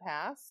people in the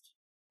past?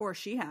 Or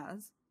she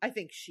has. I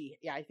think she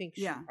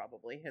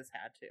probably has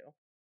had to.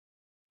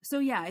 So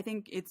yeah, I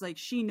think it's like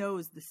she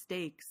knows the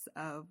stakes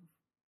of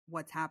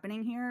what's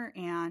happening here,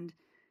 and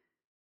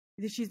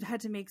she's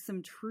had to make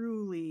some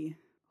truly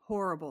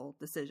horrible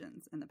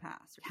decisions in the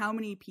past. How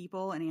many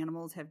people and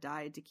animals have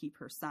died to keep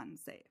her son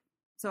safe?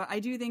 So I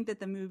do think that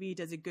the movie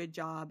does a good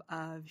job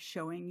of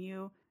showing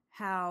you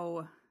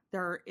how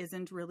there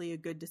isn't really a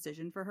good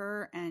decision for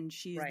her, and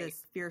she's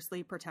this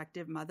fiercely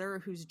protective mother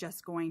who's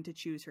just going to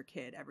choose her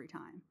kid every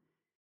time.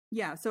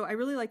 Yeah, so I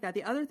really like that.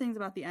 The other things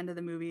about the end of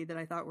the movie that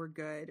I thought were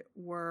good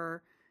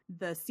were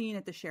the scene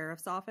at the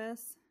sheriff's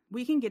office.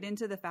 We can get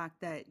into the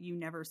fact that you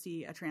never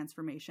see a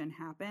transformation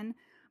happen,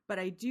 but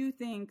I do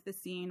think the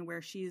scene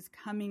where she's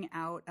coming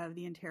out of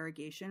the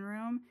interrogation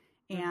room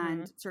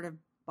and sort of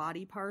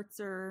body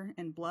parts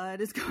and blood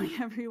is going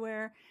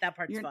everywhere. That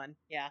part's fun.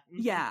 Yeah.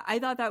 Yeah, I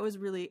thought that was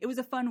it was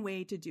a fun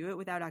way to do it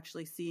without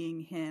actually seeing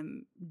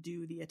him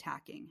do the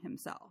attacking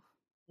himself.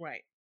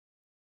 Right.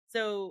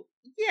 So,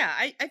 yeah,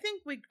 I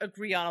think we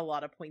agree on a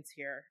lot of points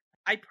here.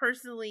 I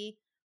personally,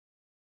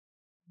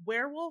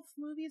 werewolf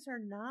movies are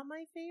not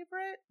my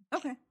favorite.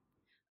 Okay.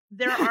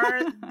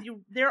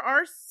 There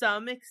are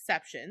some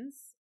exceptions.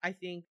 I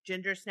think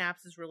Ginger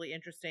Snaps is really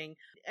interesting,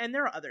 and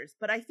there are others.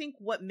 But I think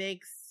what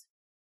makes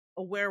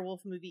a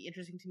werewolf movie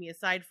interesting to me,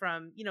 aside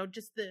from, you know,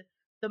 just the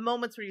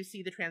moments where you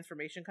see the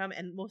transformation come,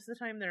 and most of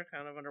the time they're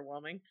kind of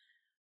underwhelming,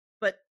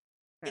 but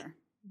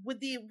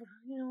with the,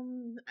 you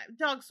know,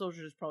 Dog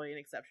Soldiers is probably an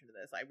exception to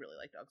this. I really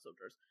like Dog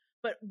Soldiers,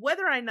 but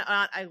whether or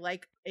not I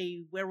like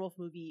a werewolf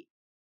movie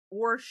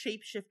or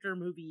shapeshifter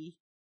movie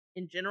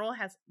in general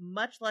has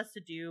much less to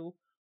do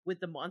with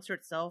the monster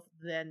itself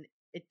than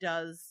it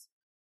does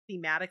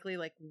thematically,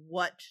 like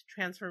what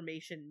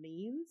transformation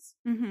means.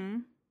 Mm-hmm.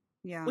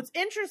 Yeah. What's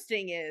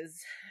interesting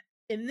is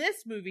in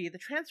this movie, the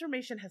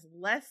transformation has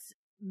less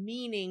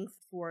meaning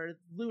for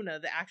Luna,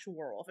 the actual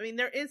werewolf. I mean,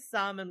 there is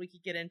some, and we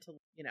could get into,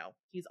 you know,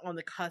 he's on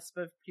the cusp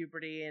of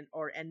puberty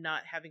and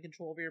not having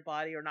control over your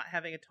body or not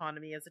having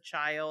autonomy as a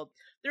child.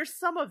 There's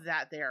some of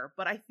that there,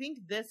 but I think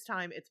this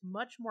time it's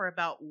much more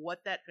about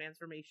what that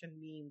transformation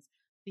means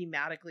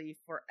thematically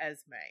for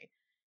Esme.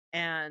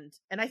 And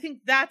I think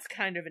that's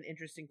kind of an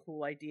interesting,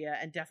 cool idea,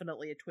 and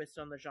definitely a twist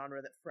on the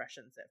genre that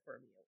freshens it for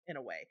me in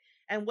a way.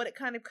 And what it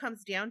kind of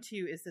comes down to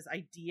is this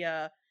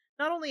idea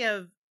not only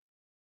of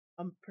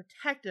a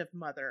protective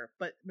mother,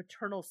 but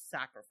maternal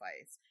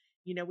sacrifice.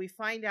 You know, we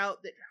find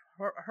out that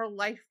her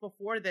life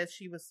before this,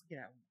 she was, you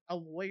know, a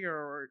lawyer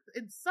or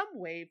in some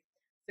way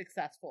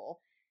successful,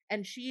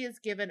 and she has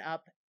given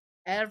up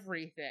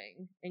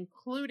everything,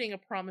 including a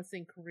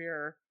promising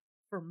career,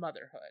 for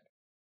motherhood,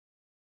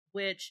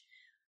 which,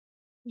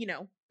 you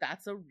know,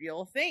 that's a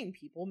real thing.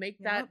 People make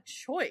that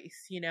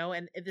choice, you know,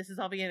 and this is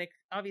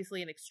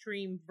obviously an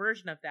extreme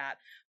version of that.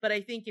 But I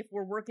think if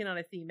we're working on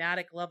a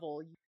thematic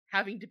level,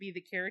 having to be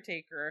the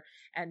caretaker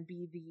and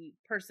be the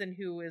person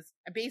who is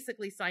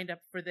basically signed up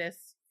for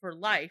this for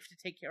life to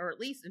take care, or at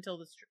least until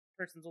this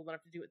person's old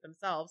enough to do it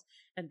themselves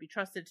and be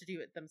trusted to do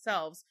it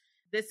themselves.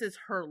 This is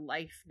her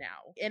life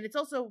now. And it's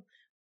also,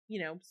 you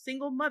know,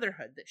 single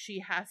motherhood, that she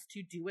has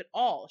to do it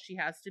all. She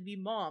has to be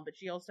mom, but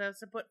she also has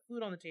to put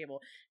food on the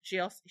table. She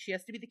has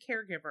to be the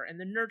caregiver and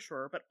the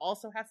nurturer, but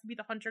also has to be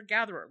the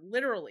hunter-gatherer.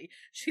 Literally,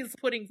 she's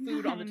putting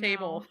food on the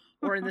table,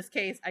 or in this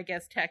case, I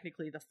guess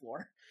technically the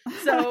floor.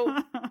 So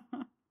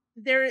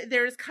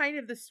there's kind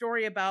of the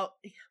story about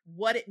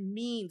what it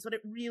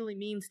really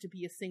means to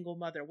be a single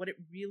mother, what it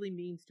really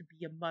means to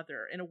be a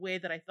mother, in a way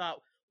that I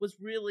thought was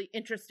really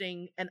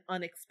interesting and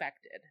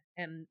unexpected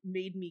and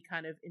made me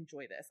kind of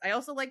enjoy this. I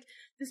also liked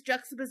this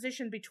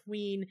juxtaposition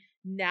between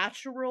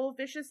natural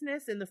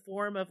viciousness in the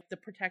form of the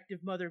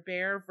protective mother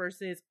bear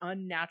versus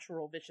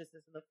unnatural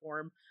viciousness in the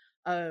form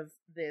of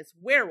this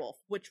werewolf,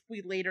 which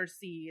we later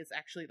see is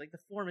actually, like, the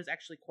form is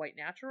actually quite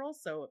natural.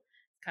 So it's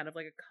kind of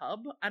like a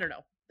cub. I don't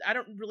know. I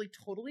don't really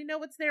totally know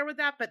what's there with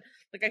that, but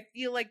like, I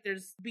feel like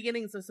there's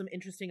beginnings of some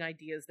interesting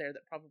ideas there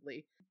that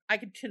probably I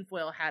could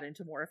tinfoil hat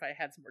into more if I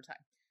had some more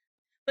time.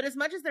 But as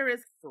much as there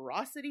is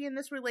ferocity in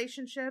this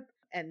relationship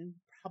and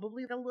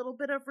probably a little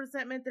bit of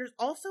resentment, there's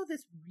also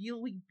this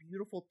really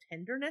beautiful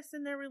tenderness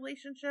in their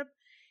relationship.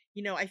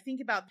 You know, I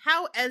think about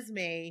how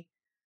Esme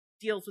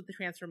deals with the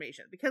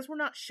transformation, because we're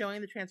not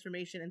showing the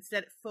transformation.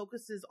 Instead, it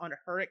focuses on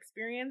her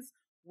experience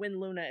when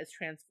Luna is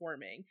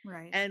transforming.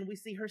 Right. And we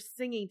see her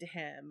singing to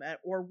him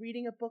or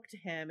reading a book to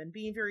him and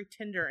being very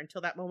tender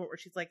until that moment where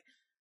she's like,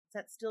 is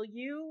that still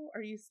you?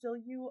 Are you still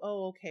you?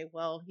 Oh, okay.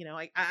 Well, you know,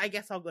 I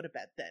guess I'll go to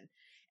bed then.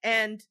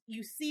 And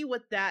you see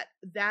what that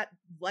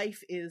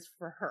life is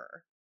for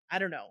her. I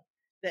don't know.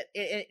 That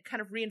it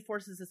kind of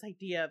reinforces this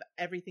idea of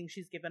everything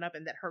she's given up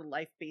and that her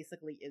life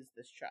basically is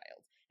this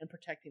child and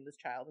protecting this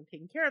child and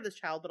taking care of this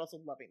child, but also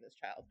loving this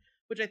child,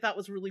 which I thought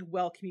was really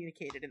well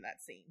communicated in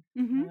that scene.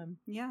 Mm-hmm.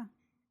 Yeah.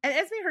 And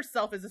Esme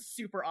herself is a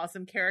super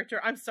awesome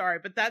character. I'm sorry,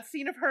 but that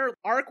scene of her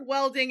arc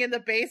welding in the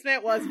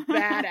basement was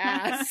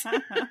badass.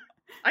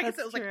 I guess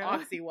it was like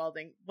oxy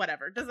welding,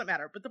 whatever. It doesn't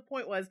matter. But the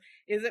point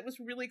is it was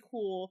really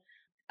cool.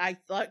 I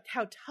liked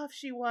how tough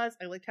she was.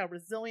 I liked how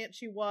resilient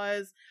she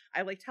was.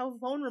 I liked how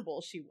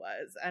vulnerable she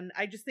was. And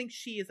I just think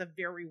she is a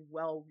very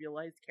well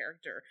realized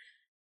character.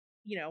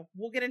 You know,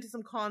 we'll get into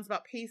some cons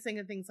about pacing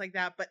and things like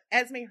that. But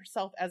Esme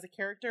herself as a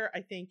character, I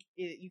think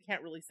you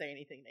can't really say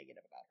anything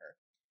negative about her.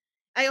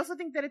 I also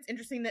think that it's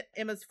interesting that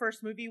Emma's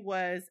first movie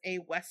was a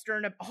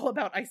Western all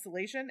about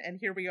isolation. And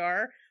here we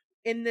are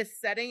in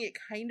this setting. It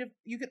kind of,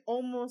 you could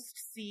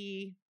almost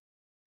see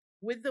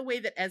with the way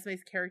that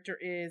Esme's character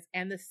is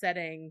and the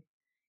setting,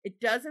 it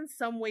does in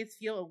some ways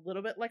feel a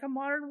little bit like a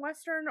modern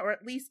Western, or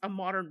at least a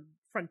modern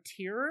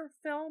frontier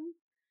film,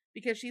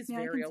 because she's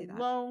very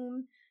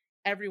alone.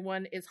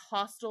 Everyone is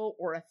hostile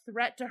or a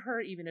threat to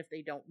her, even if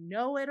they don't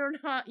know it or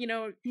not. You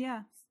know,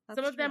 yeah,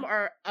 some of them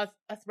are a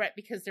threat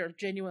because they're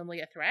genuinely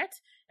a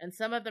threat, and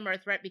some of them are a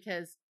threat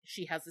because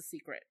she has a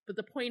secret. But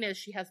the point is,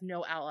 she has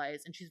no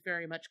allies, and she's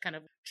very much kind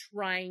of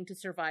trying to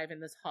survive in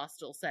this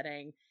hostile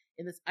setting,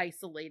 in this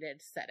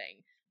isolated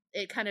setting.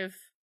 It kind of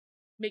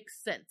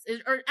makes sense.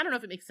 Or I don't know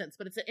if it makes sense,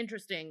 but it's an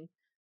interesting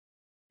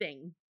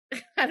thing.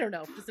 I don't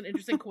know. Just an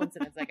interesting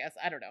coincidence, I guess.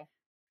 I don't know.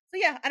 So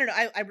yeah, I don't know.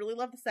 I really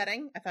love the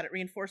setting. I thought it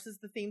reinforces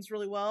the themes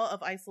really well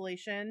of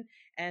isolation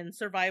and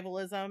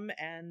survivalism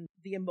and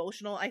the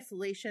emotional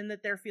isolation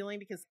that they're feeling,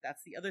 because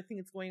that's the other thing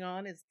that's going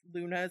on is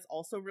Luna is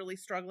also really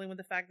struggling with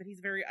the fact that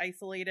he's very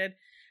isolated.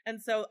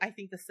 And so I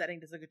think the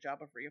setting does a good job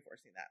of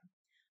reinforcing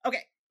that.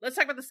 Okay, let's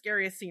talk about the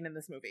scariest scene in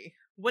this movie.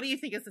 What do you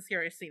think is the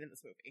scariest scene in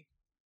this movie?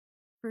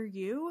 For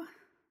you?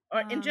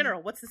 Or in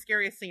general, what's the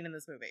scariest scene in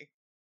this movie?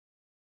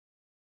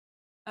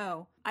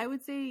 Oh, I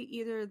would say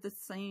either the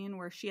scene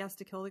where she has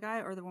to kill the guy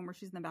or the one where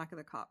she's in the back of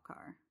the cop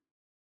car.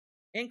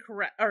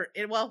 Incorrect. Or,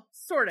 well,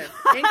 sort of.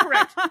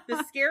 Incorrect.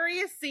 The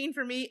scariest scene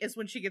for me is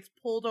when she gets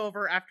pulled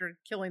over after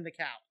killing the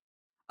cow.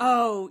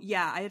 Oh,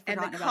 yeah. I had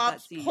forgotten about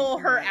that scene. And the cops pull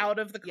her out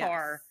of the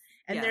car.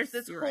 And yes, there's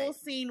this whole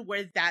scene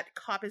where that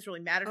cop is really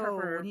mad at her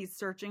for... when he's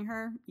searching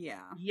her? Yeah.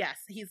 Yes.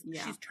 She's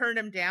turned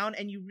him down,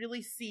 and you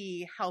really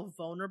see how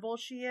vulnerable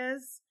she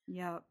is.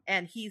 Yep.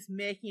 And he's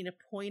making a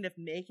point of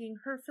making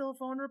her feel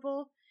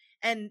vulnerable.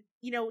 And,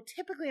 you know,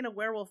 typically in a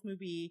werewolf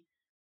movie,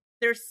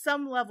 there's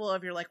some level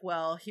of you're like,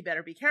 well, he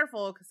better be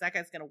careful because that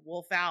guy's going to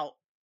wolf out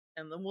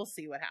and then we'll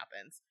see what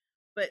happens.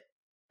 But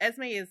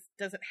Esme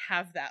doesn't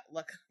have that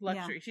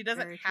luxury. She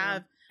doesn't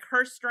have,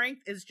 her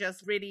strength is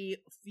just gritty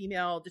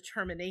female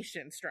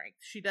determination strength.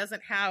 She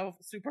doesn't have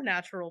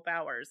supernatural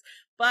powers,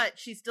 but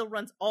she still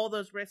runs all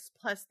those risks,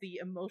 plus the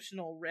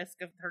emotional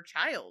risk of her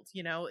child,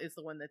 you know, is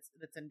the one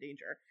that's in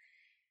danger.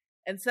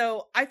 And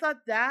so I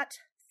thought that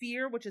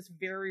fear, which is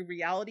very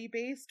reality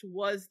based,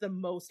 was the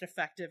most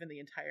effective in the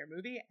entire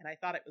movie, and I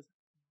thought it was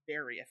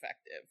very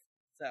effective.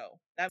 So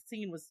that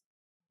scene was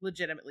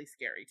legitimately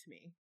scary to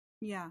me.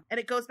 Yeah. And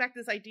it goes back to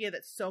this idea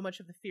that so much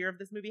of the fear of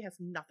this movie has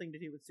nothing to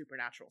do with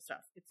supernatural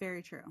stuff. It's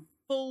very true.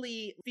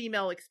 Fully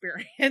female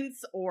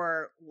experience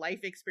or life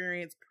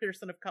experience,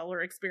 person of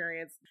color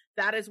experience.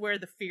 That is where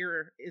the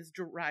fear is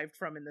derived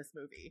from in this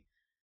movie.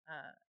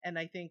 And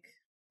I think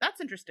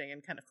that's interesting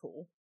and kind of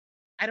cool.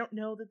 I don't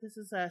know that this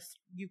is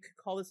you could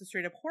call this a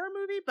straight up horror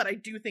movie, but I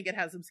do think it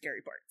has some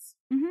scary parts.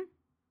 Mm-hmm.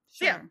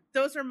 Sure. Yeah,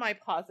 those are my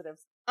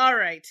positives. All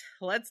right,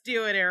 let's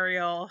do it,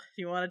 Ariel.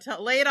 You want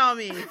to lay it on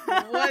me?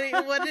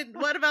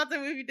 What about the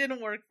movie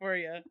didn't work for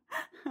you?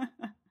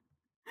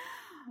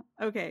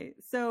 Okay,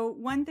 so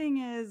one thing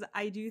is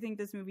I do think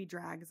this movie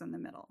drags in the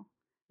middle.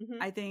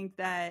 Mm-hmm. I think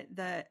that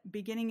the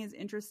beginning is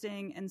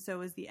interesting and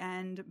so is the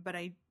end, but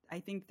I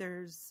think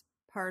there's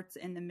parts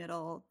in the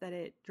middle that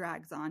it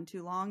drags on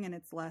too long and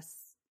it's less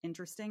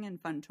interesting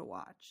and fun to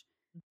watch.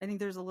 I think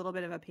there's a little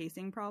bit of a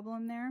pacing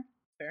problem there.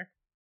 Fair.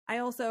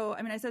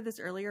 I said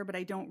this earlier, but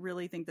I don't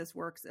really think this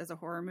works as a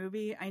horror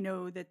movie. I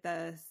know that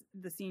the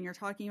scene you're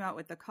talking about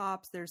with the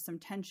cops, there's some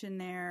tension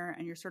there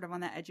and you're sort of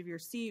on the edge of your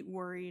seat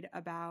worried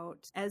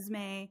about Esme.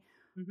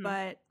 Mm-hmm.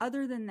 But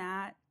other than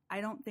that,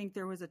 I don't think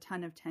there was a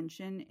ton of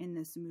tension in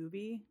this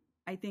movie.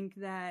 I think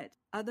that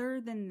other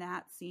than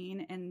that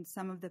scene and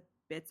some of the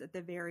bits at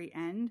the very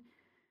end,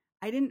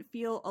 I didn't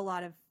feel a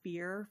lot of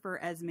fear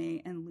for Esme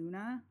and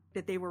Luna,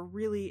 that they were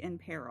really in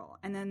peril.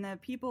 And then the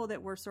people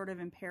that were sort of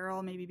in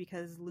peril, maybe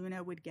because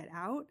Luna would get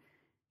out,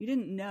 you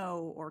didn't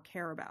know or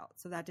care about.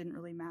 So that didn't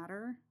really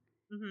matter.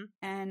 Mm-hmm.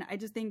 And I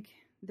just think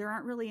there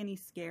aren't really any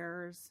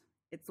scares.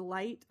 It's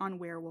light on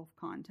werewolf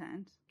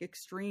content,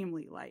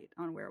 extremely light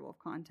on werewolf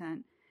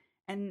content.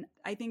 And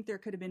I think there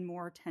could have been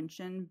more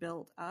tension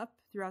built up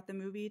throughout the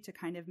movie to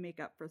kind of make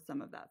up for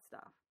some of that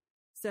stuff.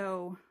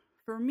 So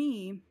for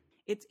me,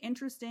 it's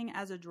interesting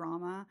as a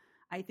drama.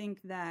 I think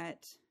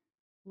that,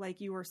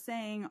 like you were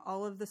saying,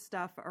 all of the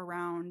stuff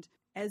around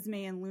Esme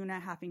and Luna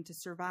having to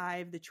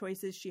survive, the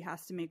choices she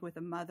has to make with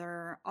a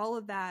mother, all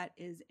of that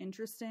is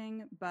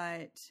interesting,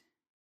 but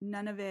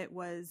none of it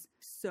was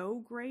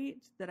so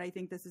great that I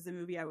think this is a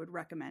movie I would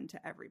recommend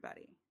to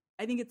everybody.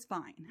 I think it's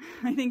fine.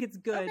 I think it's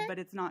good, but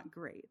it's not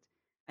great.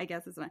 I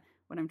guess is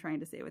what I'm trying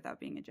to say without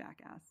being a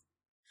jackass.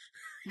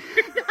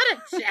 You're not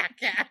a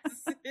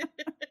jackass.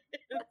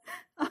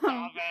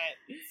 Stop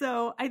it.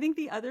 So I think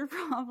the other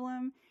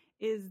problem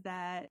is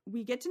that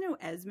we get to know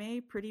Esme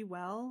pretty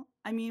well.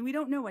 I mean, we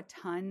don't know a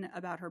ton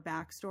about her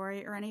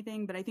backstory or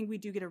anything, but I think we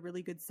do get a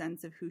really good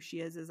sense of who she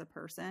is as a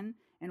person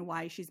and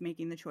why she's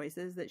making the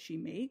choices that she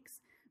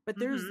makes. But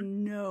there's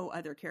no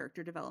other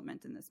character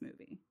development in this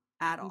movie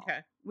at all. Okay.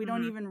 We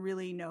don't even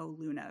really know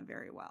Luna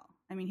very well.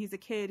 I mean, he's a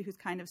kid who's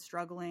kind of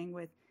struggling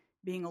with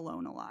being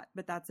alone a lot,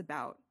 but that's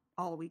about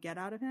all we get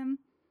out of him.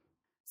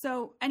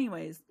 So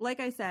anyways, like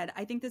I said,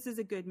 I think this is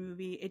a good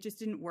movie. It just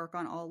didn't work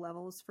on all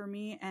levels for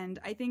me. And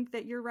I think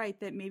that you're right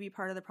that maybe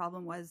part of the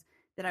problem was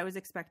that I was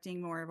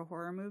expecting more of a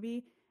horror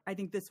movie. I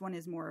think this one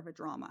is more of a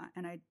drama,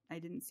 and I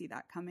didn't see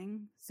that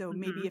coming. So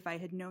maybe if I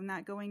had known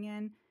that going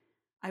in,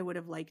 I would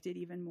have liked it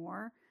even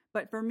more.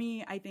 But for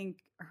me, I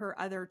think her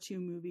other two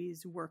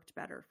movies worked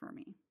better for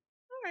me.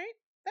 All right.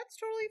 That's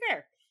totally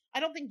fair. I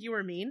don't think you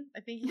were mean.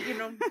 I think,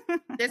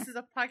 this is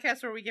a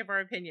podcast where we give our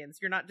opinions.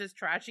 You're not just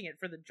trashing it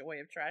for the joy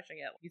of trashing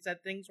it. You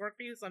said things work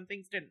for you, some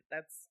things didn't.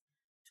 That's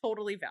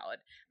totally valid.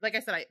 Like I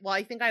said,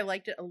 I think I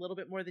liked it a little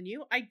bit more than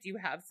you. I do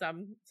have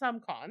some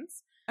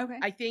cons. Okay.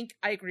 I think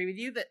I agree with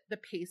you that the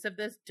pace of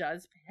this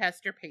does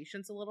test your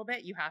patience a little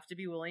bit. You have to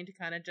be willing to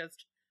kind of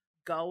just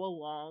go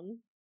along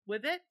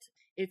with it.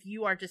 If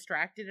you are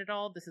distracted at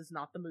all, this is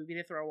not the movie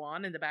to throw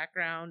on in the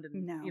background.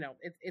 And,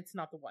 it's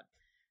not the one.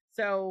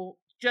 So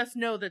just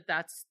know that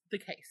that's the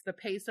case. The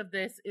pace of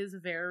this is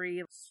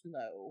very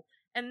slow.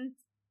 And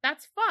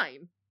that's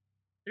fine.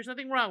 There's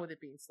nothing wrong with it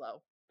being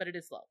slow, but it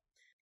is slow.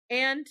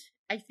 And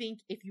I think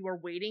if you are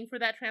waiting for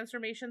that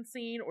transformation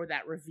scene or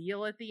that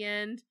reveal at the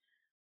end,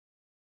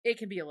 it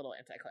can be a little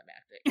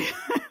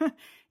anticlimactic.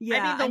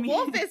 Yeah. The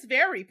wolf is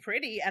very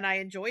pretty and I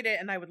enjoyed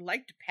it and I would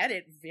like to pet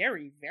it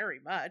very,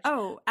 very much.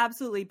 Oh,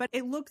 absolutely. But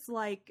it looks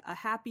like a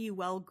happy,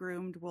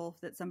 well-groomed wolf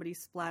that somebody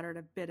splattered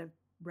a bit of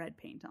red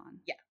paint on.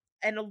 Yeah.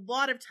 And a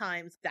lot of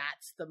times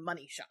that's the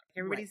money shot.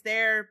 Everybody's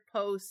there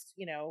post,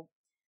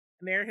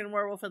 American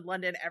Werewolf in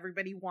London.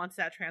 Everybody wants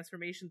that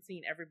transformation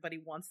scene. Everybody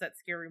wants that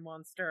scary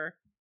monster.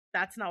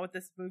 That's not what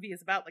this movie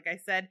is about. Like I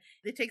said,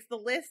 it takes the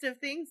list of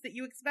things that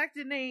you expect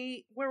in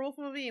a werewolf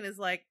movie and is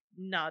like,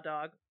 nah,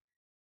 dog.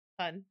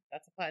 Pun.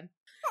 That's a pun.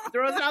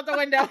 Throws it out the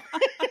window.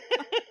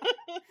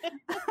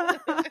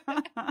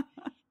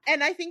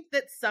 And I think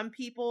that some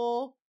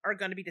people are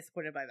going to be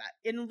disappointed by that.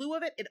 In lieu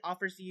of it, it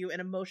offers you an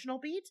emotional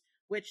beat,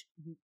 which,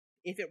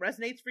 if it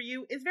resonates for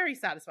you, is very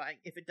satisfying.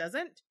 If it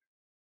doesn't,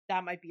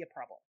 that might be a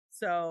problem.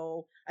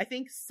 So I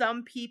think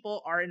some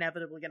people are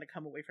inevitably going to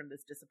come away from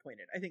this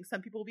disappointed. I think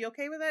some people will be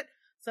okay with it.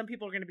 Some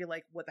people are going to be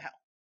like, what the hell?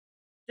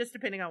 Just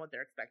depending on what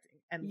they're expecting.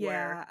 And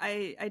yeah,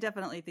 I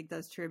definitely think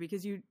that's true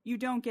because you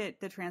don't get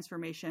the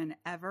transformation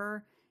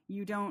ever.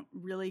 You don't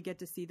really get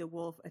to see the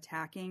wolf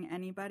attacking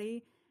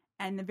anybody.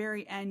 And the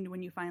very end,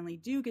 when you finally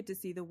do get to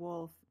see the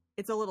wolf,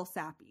 it's a little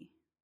sappy.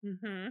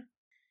 Mm-hmm.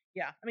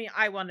 Yeah, I mean,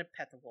 I want to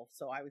pet the wolf,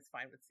 so I was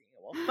fine with seeing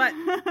a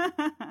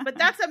wolf. But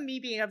that's a me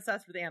being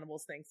obsessed with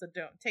animals thing, so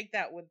don't take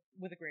that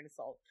with a grain of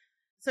salt.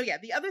 So yeah,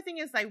 the other thing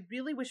is I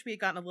really wish we had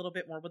gotten a little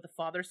bit more with the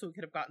father so we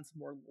could have gotten some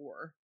more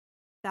lore.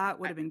 That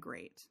would have been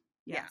great.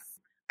 Yes.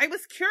 Yeah. I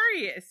was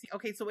curious.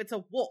 Okay, so it's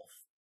a wolf.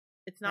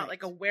 It's not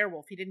like a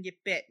werewolf. He didn't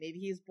get bit. Maybe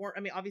he's born. I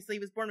mean, obviously he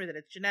was born with it.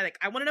 It's genetic.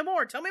 I want to know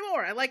more. Tell me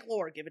more. I like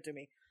lore. Give it to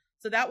me.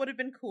 So that would have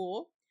been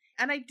cool.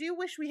 And I do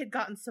wish we had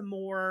gotten some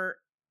more,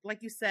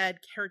 like you said,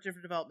 character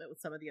development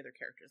with some of the other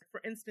characters. For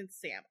instance,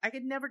 Sam. I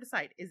could never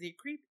decide, is he a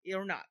creep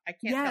or not? I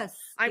can't tell.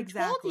 I'm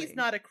told he's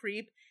not a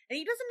creep, and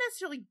he doesn't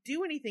necessarily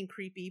do anything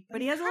creepy.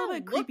 But he has a little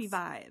bit creepy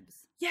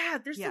vibes. Yeah,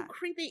 there's some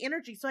creepy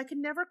energy, so I could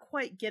never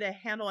quite get a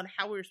handle on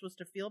how we were supposed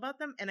to feel about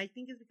them, and I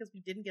think it's because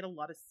we didn't get a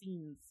lot of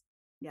scenes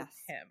with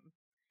him.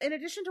 In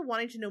addition to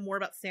wanting to know more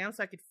about Sam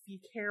so I could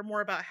care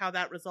more about how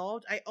that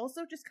resolved, I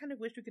also just kind of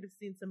wish we could have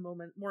seen some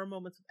more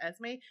moments with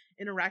Esme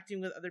interacting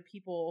with other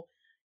people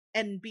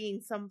and being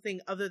something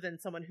other than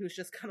someone who's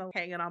just kind of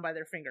hanging on by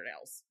their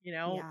fingernails,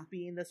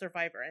 being the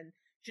survivor. And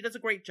she does a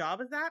great job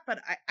of that, but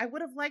I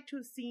would have liked to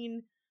have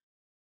seen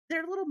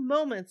there are little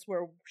moments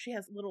where she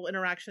has little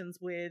interactions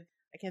with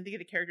I can't think of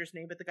the character's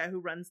name, but the guy who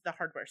runs the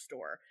hardware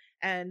store.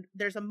 And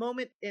there's a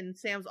moment in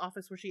Sam's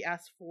office where she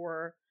asks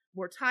for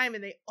more time,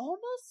 and they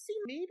almost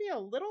seem maybe a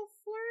little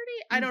flirty.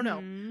 I don't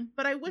know,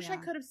 but I wish I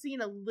could have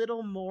seen a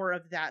little more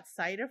of that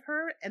side of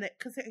her, and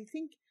because I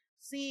think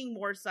seeing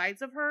more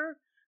sides of her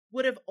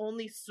would have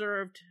only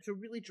served to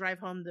really drive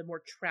home the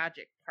more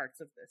tragic parts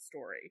of this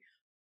story,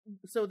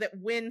 so that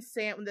when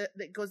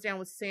that goes down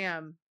with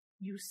Sam,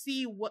 you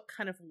see what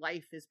kind of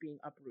life is being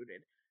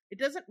uprooted. It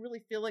doesn't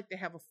really feel like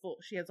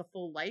she has a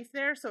full life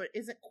there, so it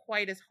isn't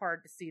quite as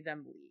hard to see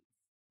them leave.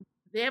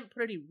 They haven't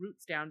put any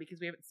roots down because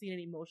we haven't seen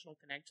any emotional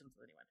connections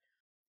with anyone.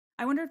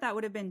 I wonder if that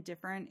would have been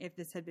different if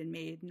this had been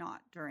made not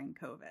during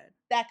COVID.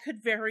 That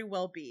could very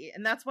well be.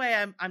 And that's why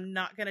I'm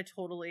not going to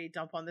totally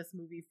dump on this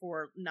movie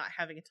for not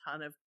having a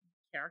ton of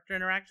character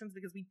interactions,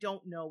 because we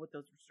don't know what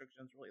those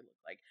restrictions really look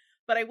like.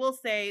 But I will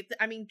say,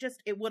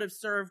 it would have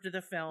served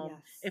the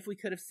film if we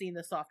could have seen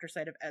the softer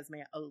side of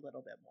Esme a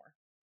little bit more.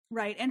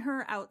 Right. And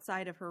her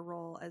outside of her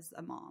role as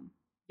a mom.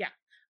 Yeah.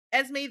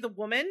 Esme the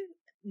woman,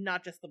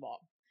 not just the mom.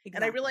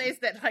 Exactly. And I realize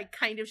that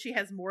kind of she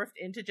has morphed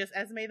into just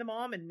Esme the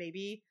mom, and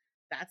maybe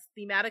that's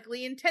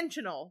thematically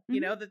intentional, you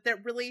know, that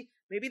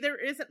maybe there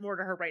isn't more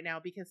to her right now,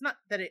 because not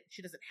that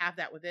she doesn't have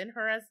that within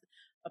her as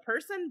a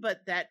person,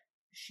 but that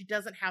she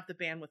doesn't have the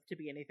bandwidth to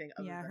be anything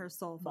other than her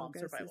sole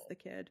focus is the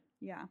kid.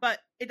 Yeah. But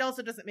it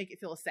also doesn't make it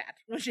feel sad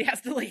when she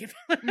has to leave.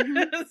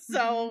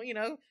 So,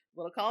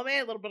 little column A,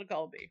 a little bit of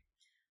column B.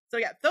 So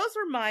yeah, those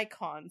were my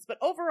cons. But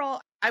overall,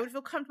 I would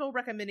feel comfortable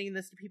recommending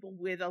this to people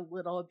with a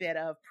little bit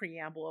of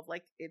preamble of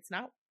it's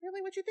not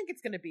really what you think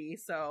it's going to be.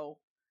 So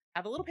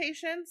have a little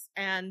patience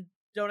and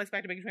don't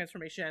expect a big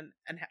transformation,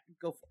 and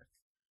go forth.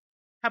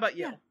 How about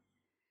you?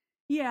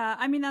 Yeah,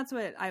 I mean, that's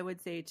what I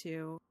would say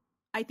too.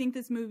 I think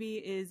this movie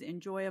is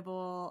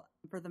enjoyable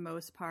for the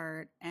most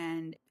part,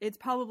 and it's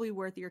probably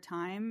worth your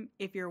time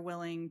if you're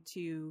willing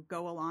to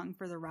go along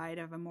for the ride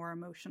of a more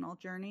emotional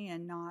journey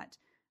and not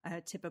a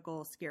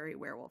typical scary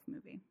werewolf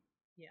movie.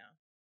 Yeah.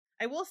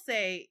 I will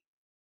say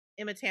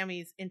Emma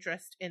Tammy's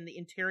interest in the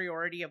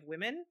interiority of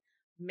women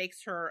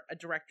makes her a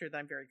director that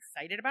I'm very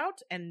excited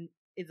about, and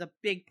is a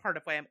big part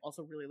of why I'm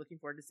also really looking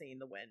forward to seeing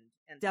The Wind.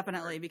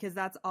 Definitely, because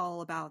that's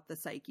all about the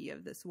psyche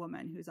of this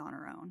woman who's on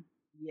her own.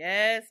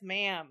 Yes,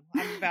 ma'am.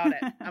 I'm about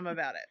it. I'm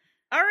about it.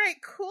 All right,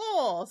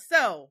 cool.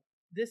 So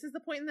this is the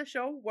point in the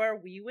show where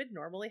we would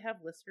normally have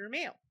listener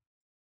mail.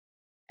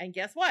 And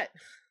guess what?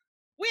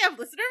 We have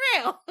listener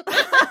mail.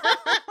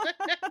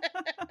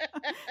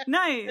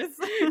 Nice.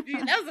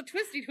 That was a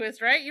twisty twist,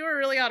 right? You were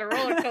really on a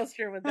roller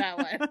coaster with that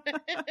one.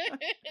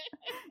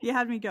 You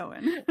had me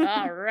going.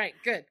 All right,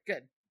 good.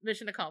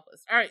 Mission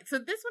accomplished. All right, so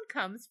this one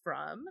comes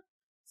from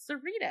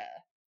Sarita.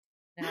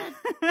 Now,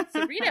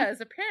 Sarita is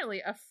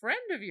apparently a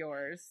friend of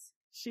yours.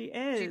 She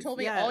is. She told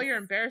me all your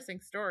embarrassing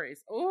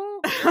stories.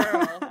 Oh,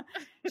 girl.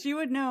 She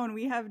would know, and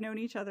we have known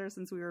each other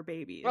since we were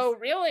babies. Oh,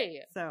 really?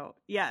 So,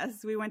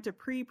 yes, we went to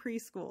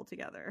preschool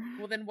together.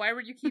 Well, then why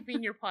were you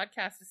keeping your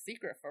podcast a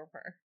secret from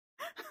her?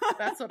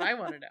 That's what I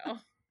want to know.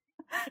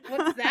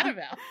 What's that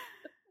about?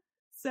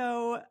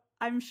 So,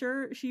 I'm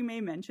sure she may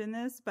mention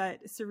this, but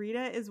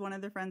Sarita is one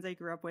of the friends I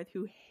grew up with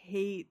who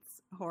hates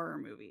horror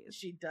movies.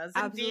 She does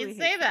indeed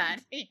say that.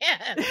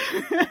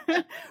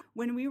 Yes.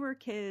 When we were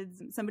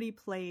kids, somebody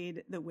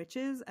played The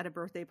Witches at a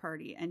birthday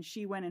party, and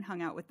she went and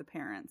hung out with the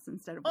parents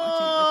instead of watching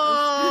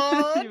it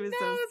with us. She was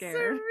so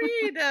scared.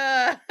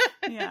 Sarita.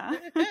 Yeah.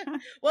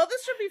 Well,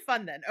 this should be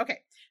fun then. Okay.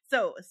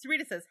 So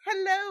Sarita says,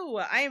 "Hello,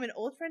 I am an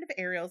old friend of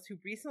Ariel's who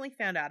recently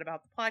found out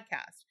about the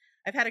podcast.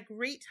 I've had a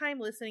great time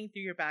listening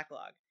through your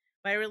backlog.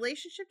 My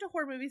relationship to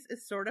horror movies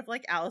is sort of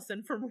like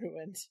Allison from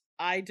Ruined.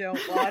 I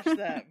don't watch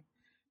them.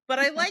 But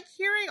I like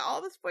hearing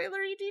all the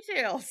spoilery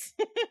details."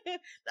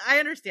 I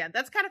understand.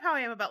 That's kind of how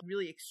I am about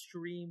really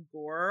extreme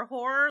gore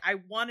horror. I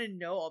want to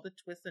know all the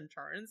twists and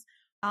turns,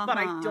 but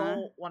I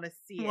don't want to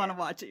see it. You want to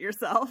watch it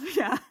yourself,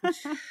 yeah.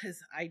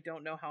 I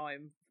don't know how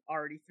I'm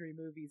already 3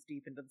 movies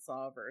deep into the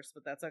Sawverse,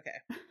 but that's okay.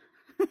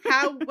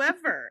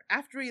 However,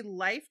 after a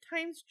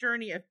lifetime's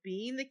journey of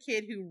being the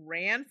kid who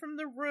ran from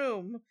the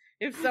room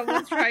if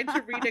someone tried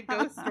to read a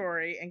ghost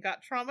story and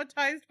got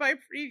traumatized by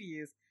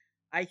previews,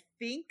 I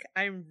think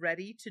I'm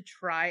ready to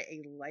try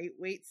a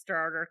lightweight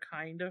starter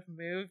kind of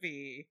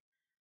movie.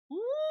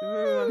 Ooh,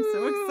 I'm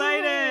so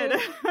excited.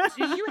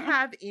 Do you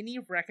have any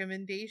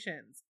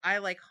recommendations? I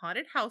like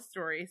haunted house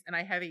stories, and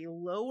I have a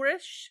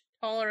lowish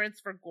tolerance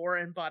for gore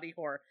and body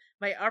horror.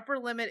 My upper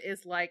limit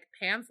is like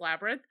Pan's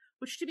Labyrinth,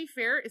 which, to be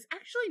fair, is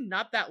actually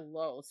not that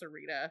low,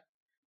 Sarita.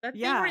 That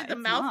thing where the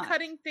mouth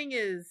cutting thing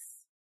is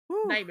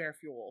nightmare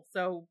fuel.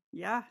 So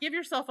give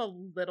yourself a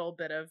little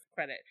bit of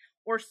credit.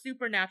 Or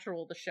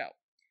Supernatural, the show.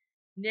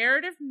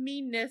 Narrative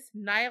meanness,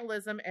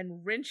 nihilism,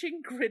 and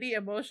wrenching, gritty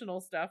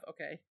emotional stuff.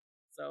 Okay,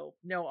 so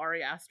no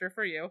Ari Aster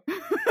for you.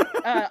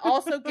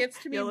 Also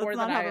gets to me more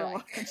than I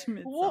like.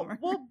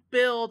 We'll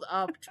build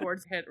up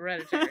towards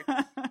Hereditary.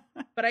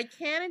 But I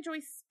can enjoy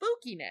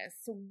spookiness.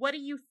 So what do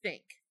you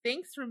think?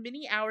 Thanks for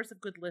many hours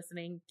of good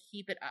listening.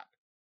 Keep it up.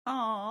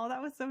 Oh,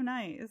 that was so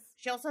nice.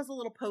 She also has a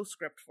little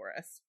postscript for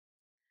us.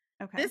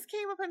 Okay. This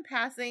came up in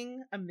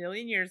passing a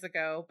million years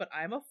ago, but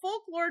I'm a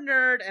folklore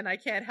nerd and I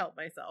can't help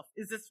myself.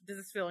 Does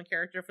this feel in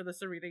character for the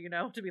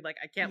Sarita, to be like,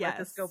 I can't let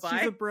this go by?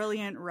 She's a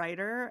brilliant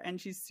writer and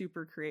she's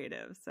super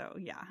creative. So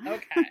yeah.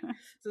 Okay.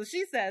 So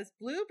she says,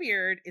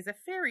 Bluebeard is a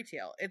fairy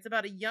tale. It's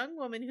about a young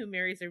woman who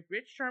marries a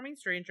rich, charming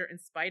stranger in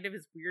spite of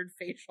his weird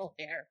facial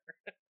hair.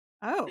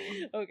 Oh.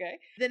 Okay.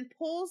 Then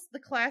pulls the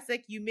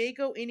classic, you may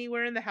go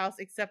anywhere in the house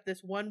except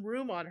this one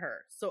room on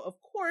her. So of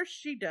course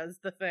she does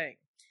the thing.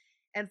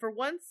 And for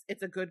once,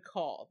 it's a good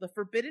call. The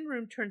forbidden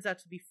room turns out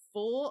to be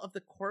full of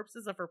the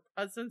corpses of her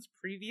husband's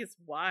previous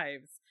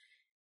wives.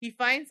 He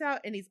finds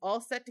out and he's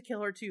all set to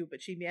kill her too,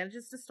 but she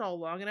manages to stall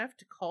long enough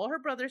to call her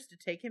brothers to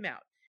take him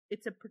out.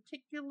 It's a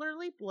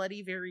particularly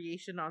bloody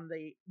variation on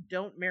the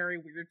don't marry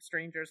weird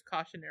strangers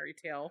cautionary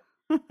tale.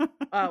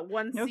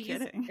 One sees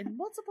kidding. in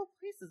multiple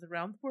places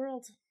around the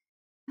world.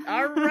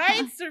 All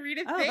right,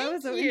 Sarita,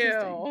 thank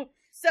you.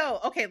 So,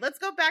 okay, let's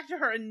go back to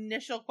her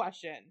initial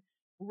question.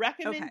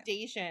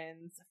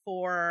 Recommendations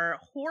for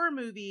horror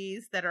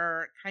movies that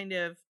are kind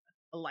of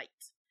light.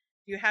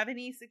 Do you have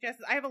any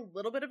suggestions? I have a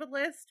little bit of a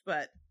list,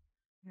 but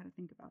I gotta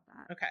think about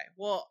that. Okay,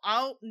 well,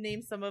 I'll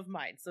name some of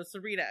mine. So,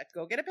 Sarita,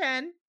 go get a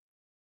pen,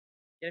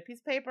 get a piece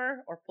of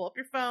paper, or pull up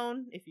your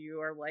phone if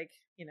you are like,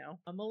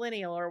 a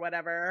millennial or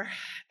whatever,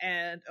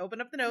 and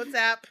open up the Notes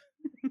app.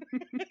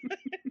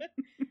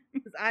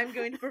 Because I'm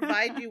going to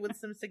provide you with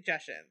some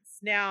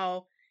suggestions.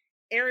 Now,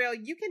 Ariel,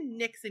 you can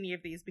nix any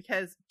of these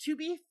because, to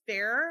be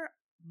fair,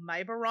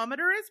 my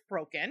barometer is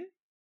broken.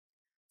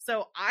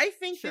 So I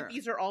think that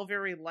these are all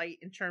very light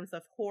in terms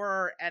of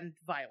horror and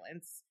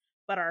violence,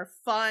 but are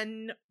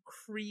fun,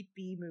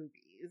 creepy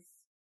movies.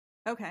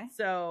 Okay.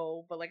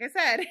 So, but like I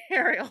said,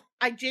 Ariel,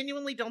 I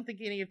genuinely don't think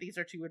any of these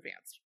are too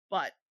advanced,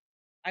 but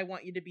I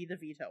want you to be the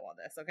veto on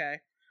this, okay?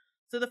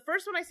 So the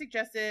first one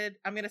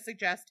I'm going to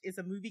suggest is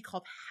a movie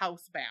called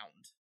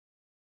Housebound.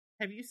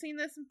 Have you seen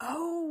this?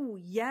 Oh,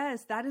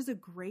 yes. That is a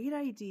great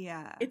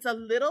idea. It's a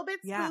little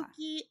bit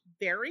spooky,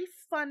 very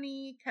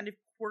funny, kind of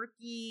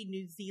quirky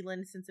New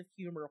Zealand sense of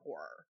humor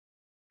horror.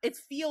 It's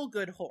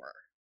feel-good horror,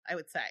 I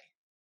would say.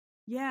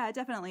 Yeah,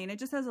 definitely. And it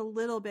just has a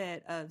little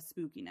bit of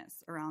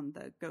spookiness around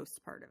the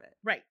ghost part of it.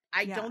 Right.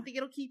 I don't think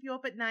it'll keep you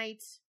up at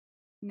night.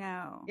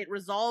 No. It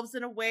resolves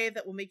in a way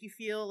that will make you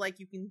feel like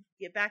you can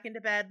get back into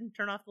bed and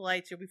turn off the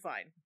lights. You'll be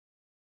fine.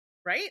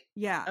 Right?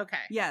 Yeah. Okay.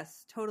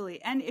 Yes,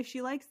 totally. And if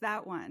she likes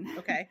that one,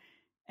 okay,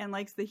 and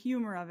likes the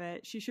humor of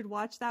it, she should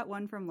watch that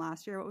one from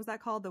last year. What was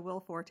that called? The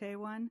Will Forte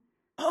one?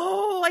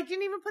 Oh, I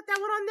didn't even put that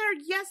one on there.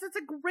 Yes, that's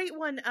a great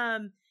one.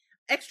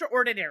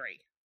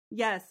 Extraordinary.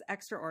 Yes,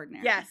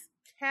 Extraordinary. Yes.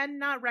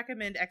 Cannot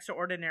recommend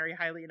Extraordinary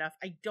highly enough.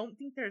 I don't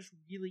think there's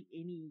really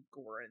any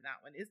gore in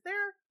that one. Is there?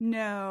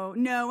 No.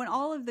 And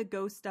all of the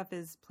ghost stuff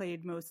is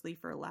played mostly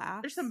for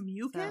laughs. There's some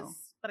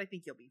mucus, but I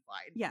think you'll be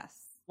fine. Yes.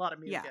 A lot of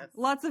mucus. Yeah,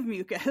 lots of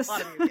mucus. A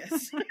lot of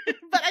mucus.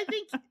 But I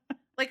think,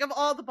 like, of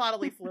all the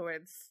bodily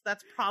fluids,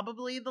 that's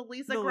probably the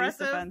least aggressive.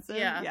 Least offensive.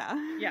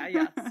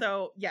 Yeah.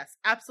 So, yes,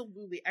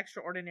 absolutely.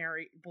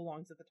 Extraordinary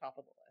belongs at the top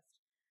of the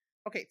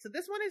list. Okay, so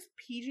this one is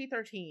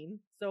PG-13,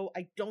 so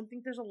I don't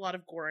think there's a lot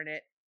of gore in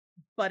it,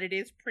 but it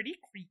is pretty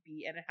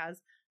creepy, and it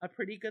has a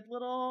pretty good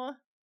little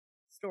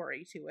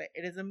story to it.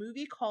 It is a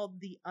movie called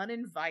The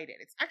Uninvited.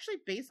 It's actually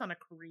based on a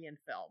Korean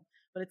film,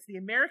 but it's the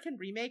American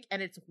remake,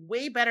 and it's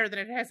way better than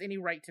it has any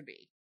right to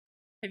be.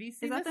 Have you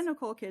seen this? Is that the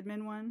Nicole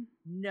Kidman one?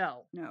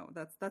 No. No,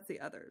 that's the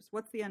others.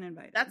 What's The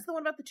Uninvited? That's the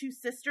one about the two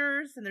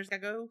sisters, and there's a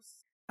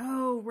ghost.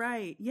 Oh,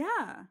 right.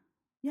 Yeah.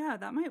 Yeah,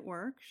 that might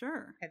work.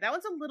 Sure. Okay, that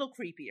one's a little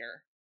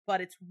creepier,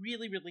 but it's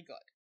really, really good.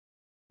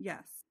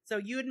 Yes. So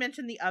you had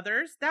mentioned the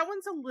others. That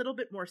one's a little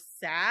bit more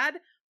sad,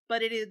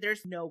 but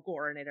there's no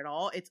gore in it at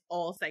all. It's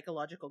all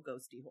psychological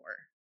ghosty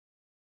horror.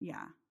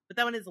 Yeah. But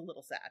that one is a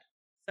little sad.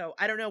 So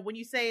I don't know. When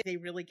you say they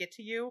really get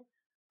to you,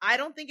 I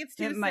don't think it's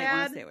too sad. Might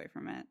want to stay away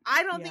from it.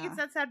 I don't think it's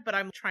that sad, but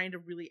I'm trying to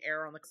really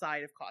err on the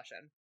side of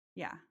caution.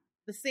 Yeah.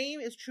 The same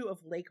is true of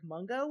Lake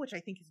Mungo, which I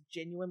think is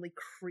genuinely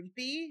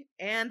creepy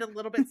and a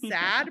little bit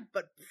sad,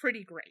 but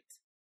pretty great.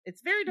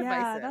 It's very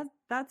divisive. Yeah,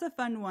 that's a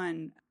fun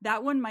one.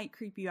 That one might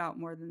creep you out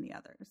more than the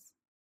others.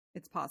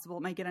 It's possible.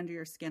 It might get under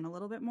your skin a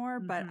little bit more,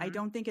 but I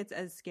don't think it's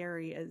as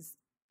scary as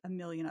a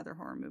million other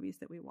horror movies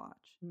that we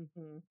watch.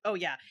 Mm-hmm. Oh,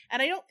 yeah.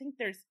 And I don't think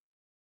I'm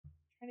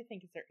trying to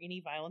think, is there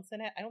any violence in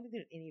it? I don't think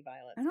there's any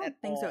violence. I don't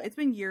think so. It's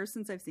been years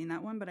since I've seen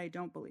that one, but I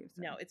don't believe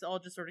so. No, it's all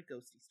just sort of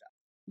ghosty stuff.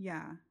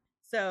 Yeah.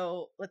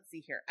 So let's see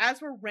here.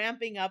 As we're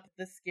ramping up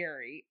the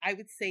scary, I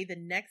would say the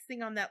next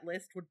thing on that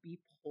list would be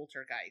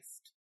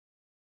Poltergeist.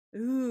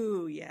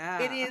 Ooh,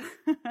 yeah. It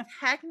is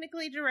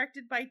technically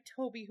directed by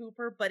Tobe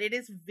Hooper, but it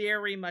is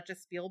very much a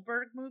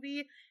Spielberg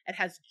movie. It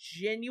has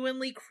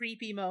genuinely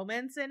creepy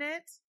moments in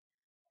it,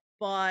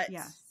 but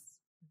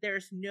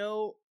there's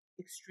no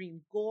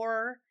extreme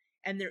gore,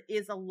 and there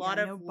is a lot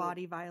of no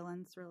body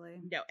violence,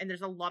 really. No, and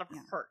there's a lot of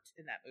hurt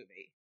in that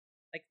movie.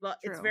 Like,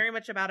 it's very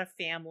much about a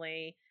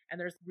family, and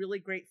there's really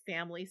great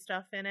family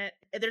stuff in it.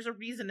 And there's a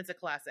reason it's a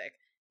classic.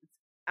 It's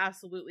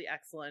absolutely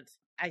excellent.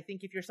 I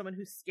think if you're someone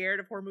who's scared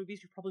of horror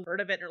movies, you've probably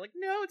heard of it and you're like,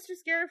 no, it's too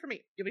scary for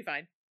me. You'll be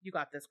fine. You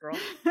got this, girl.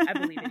 I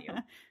believe in you.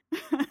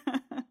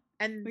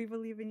 And we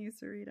believe in you,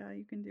 Sarita.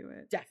 You can do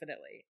it.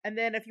 Definitely. And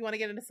then if you want to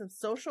get into some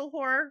social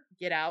horror,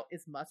 Get Out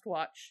is must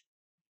watch.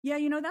 Yeah,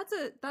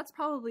 that's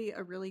probably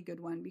a really good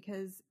one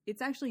because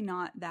it's actually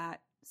not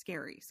that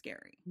scary.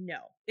 No,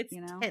 it's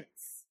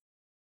tense.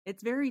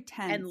 It's very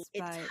tense.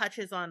 And it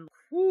touches on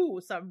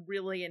some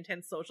really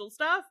intense social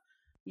stuff.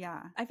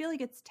 Yeah. I feel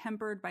like it's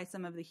tempered by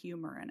some of the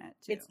humor in it,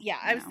 too.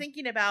 I was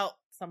thinking about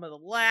some of the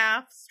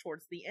laughs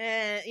towards the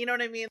end. You know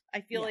what I mean? I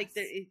feel like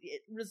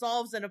it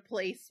resolves in a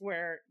place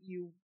where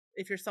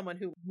if you're someone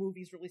who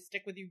movies really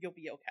stick with you, you'll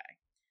be okay.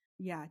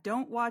 Yeah.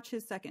 Don't watch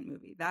his second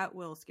movie. That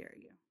will scare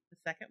you. The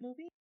second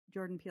movie?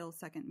 Jordan Peele's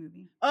second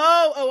movie.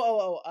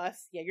 Oh,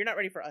 Us. Yeah, you're not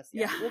ready for Us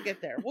yet. Yeah. We'll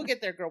get there. We'll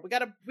get there, girl. We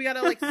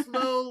gotta like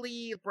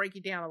slowly break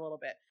you down a little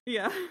bit.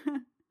 Yeah.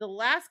 The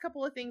last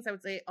couple of things I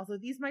would say, although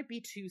these might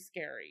be too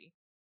scary,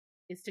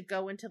 is to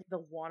go into the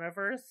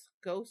Wandaverse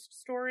ghost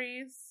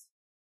stories,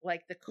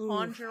 like The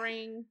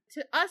Conjuring.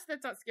 To us,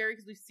 that's not scary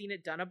because we've seen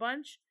it done a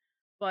bunch,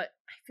 but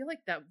I feel like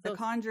The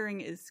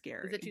Conjuring is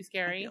scary. Is it too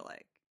scary?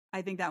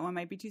 I think that one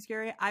might be too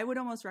scary. I would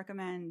almost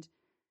recommend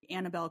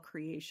Annabelle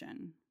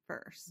Creation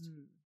first.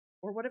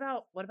 Or what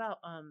about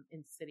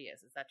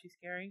Insidious? Is that too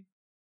scary?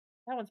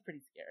 That one's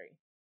pretty scary.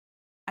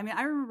 I mean,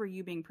 I remember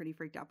you being pretty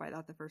freaked out by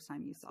that the first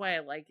time you saw it. That's why I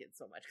like it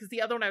so much. Because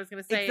the other one I was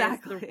going to say is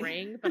The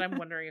Ring, but I'm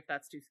wondering if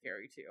that's too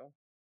scary too.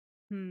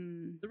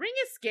 The Ring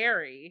is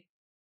scary.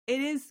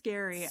 It is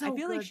scary. So I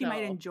feel like she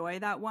might though. enjoy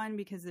that one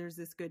because there's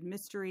this good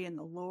mystery and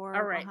the lore.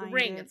 All right, behind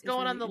Ring. it It's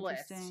going really on the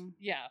list.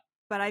 Yeah.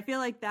 But I feel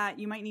like that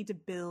you might need to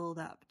build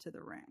up to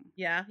The Ring.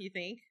 Yeah, you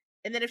think?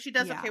 And then if she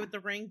does okay with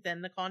The Ring,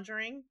 then The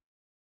Conjuring?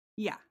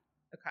 Yeah.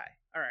 Okay.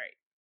 All right.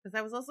 Because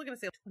I was also going to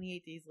say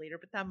 28 Days Later,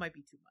 but that might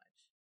be too much.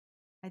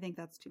 I think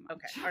that's too much.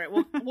 Okay. All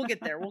right. We'll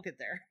get there. We'll get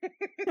there.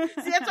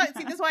 This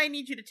is why I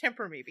need you to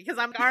temper me, because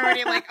I'm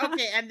already like,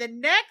 okay, and then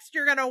next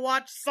you're going to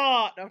watch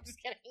Saw. No, I'm just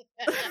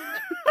kidding.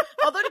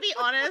 Although, to be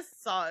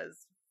honest, Saw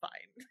is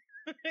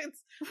fine.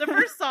 The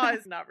first Saw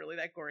is not really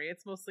that gory.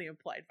 It's mostly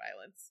implied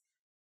violence.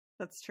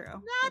 That's true.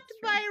 Not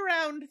by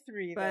round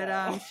 3,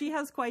 but she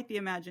has quite the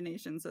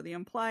imagination, so the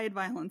implied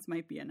violence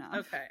might be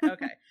enough.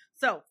 Okay.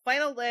 So,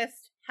 final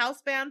list: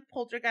 Housebound,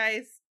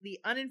 Poltergeist, The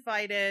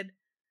Uninvited,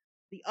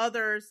 The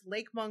Others,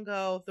 Lake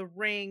Mungo, The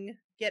Ring,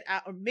 Get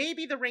Out, or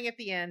maybe The Ring at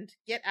the end,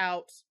 Get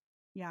Out.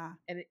 Yeah.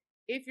 And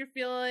if you're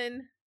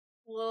feeling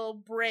a little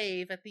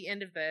brave at the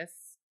end of this,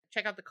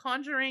 check out The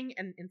Conjuring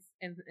and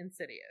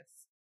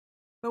Insidious.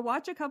 But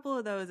watch a couple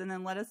of those and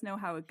then let us know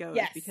how it goes.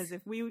 Yes. Because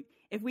if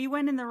we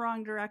went in the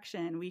wrong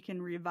direction, we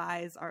can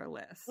revise our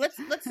list.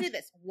 Let's do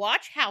this.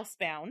 Watch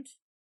Housebound.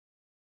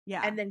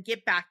 Yeah. And then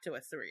get back to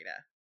us,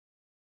 Sarita.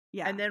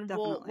 Yeah. And then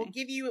definitely.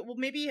 we'll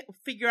maybe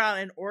figure out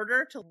an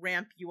order to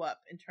ramp you up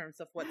in terms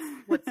of what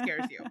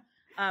scares you.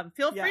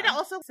 Feel free to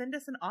also send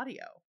us an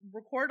audio.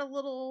 Record a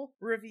little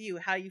review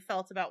how you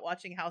felt about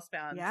watching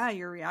Housebound. Yeah,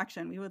 your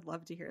reaction. We would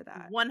love to hear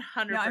that.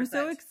 100%. No,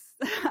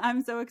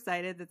 I'm so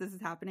excited that this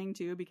is happening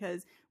too,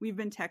 because we've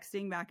been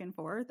texting back and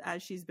forth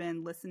as she's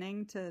been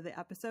listening to the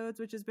episodes,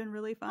 which has been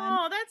really fun.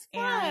 Oh, that's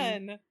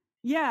fun.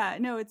 Yeah,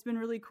 no, it's been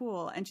really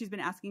cool. And she's been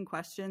asking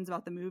questions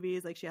about the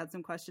movies. Like she had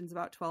some questions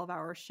about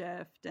 12-Hour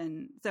Shift.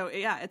 And so,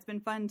 yeah, it's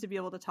been fun to be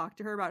able to talk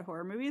to her about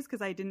horror movies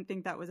because I didn't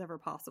think that was ever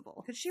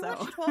possible. Could she watch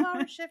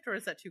 12-Hour Shift, or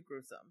is that too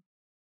gruesome?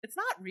 It's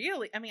not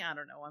really. I mean, I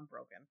don't know. I'm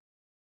broken.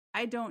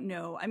 I don't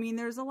know. I mean,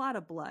 there's a lot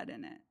of blood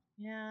in it.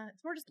 Yeah,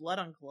 it's more just blood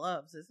on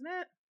gloves, isn't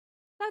it?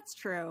 That's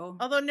true.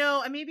 Although,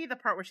 no, maybe the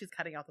part where she's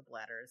cutting out the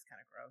bladder is kind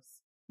of gross.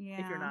 Yeah,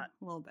 if you're not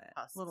a little bit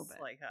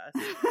like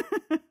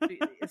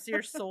us.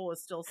 Your soul is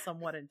still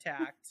somewhat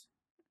intact.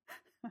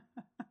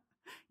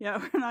 Yeah,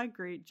 we're not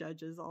great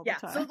judges all the time.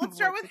 Yeah, so let's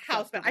start with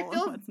Housebound. I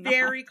feel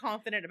very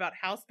confident about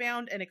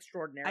Housebound and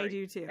Extraordinary. I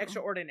do too.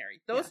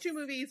 Extraordinary. Those two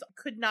movies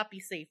could not be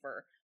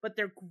safer, but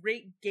they're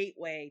great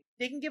gateway.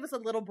 They can give us a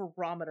little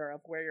barometer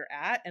of where you're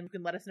at, and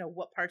can let us know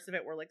what parts of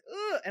it we're like,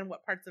 ugh, and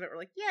what parts of it we're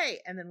like, yay,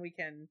 and then we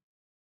can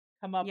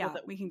come up with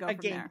a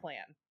game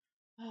plan.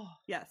 Oh,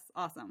 yes,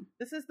 awesome.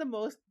 This is the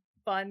most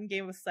fun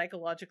game of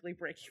psychologically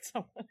breaking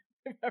someone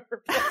I've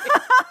ever played.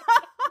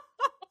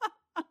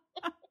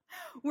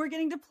 We're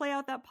getting to play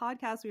out that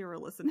podcast we were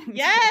listening to.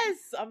 Yes!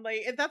 I'm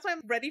like, that's why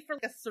I'm ready for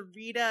like a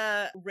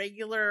Sarita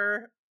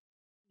regular,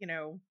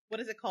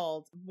 what is it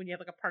called when you have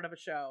like a part of a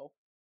show?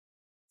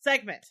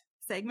 Segment.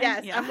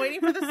 Yes, yeah. I'm waiting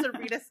for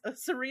the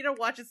Sarita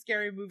watches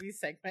scary movies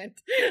segment.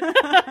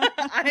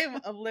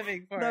 I'm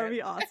living for it. That would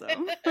be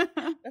awesome.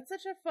 That's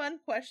such a fun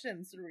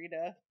question,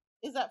 Sarita.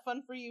 Is that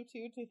fun for you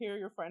too, to hear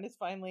your friend is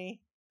finally?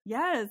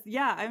 Yes,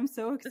 yeah, I'm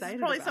so excited. This is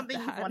probably something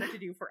you've wanted to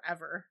do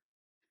forever.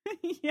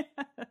 Yes.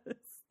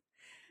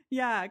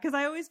 Yeah, because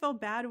I always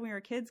felt bad when we were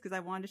kids because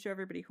I wanted to show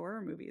everybody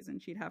horror movies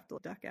and she'd have to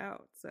duck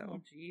out.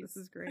 So this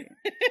is great.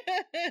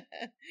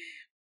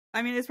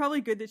 I mean, it's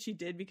probably good that she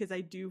did because I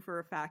do for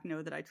a fact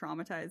know that I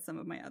traumatized some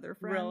of my other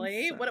friends.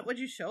 Really? So. What would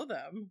you show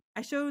them?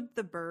 I showed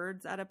The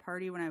Birds at a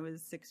party when I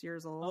was 6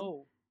 years old.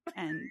 Oh.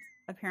 and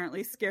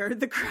apparently scared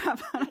the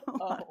crap out of a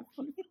lot of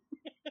people.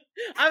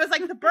 I was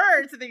like, the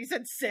birds, and then you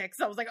said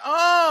 6. I was like,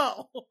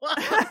 oh,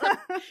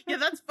 yeah,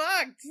 that's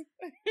fucked.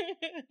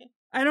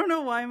 I don't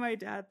know why my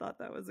dad thought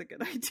that was a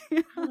good idea.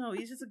 I don't know.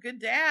 He's just a good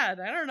dad.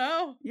 I don't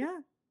know. Yeah.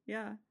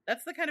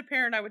 That's the kind of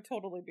parent I would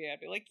totally be. I'd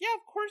be like, yeah,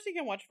 of course you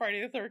can watch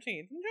Friday the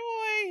 13th.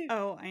 Enjoy.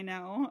 Oh, I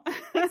know.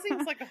 That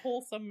seems like a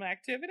wholesome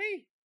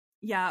activity.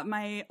 Yeah,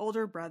 my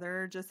older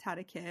brother just had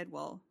a kid.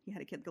 Well, he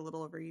had a kid a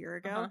little over a year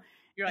ago. Uh-huh.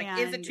 You're like,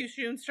 is it too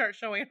soon to start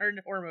showing her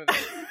horror movies?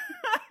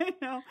 I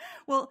know.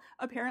 Well,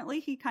 apparently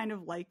he kind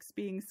of likes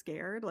being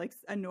scared. Like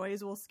a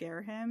noise will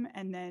scare him,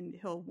 and then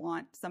he'll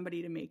want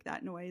somebody to make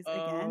that noise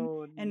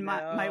again. And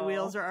my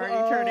wheels are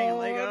already turning. I'm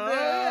like,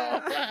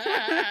 oh,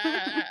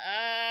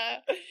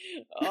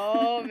 no.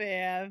 Oh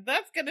man,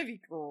 that's gonna be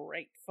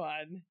great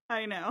fun.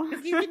 I know.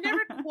 Because you can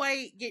never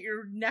quite get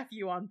your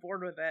nephew on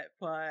board with it,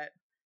 but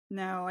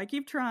no, I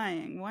keep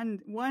trying.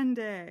 One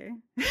day.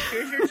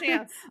 Here's your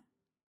chance.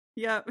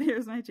 Yep,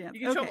 here's my chance.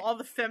 You can show him all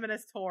the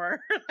feminist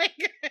horror.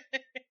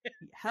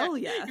 Hell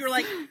yes. You're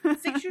like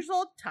 6 years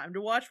old, time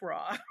to watch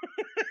Raw.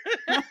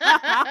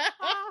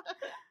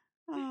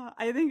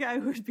 I think I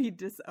would be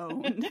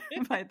disowned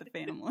by the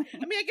family. I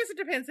mean, I guess it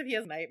depends if he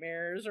has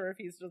nightmares or if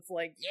he's just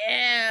like,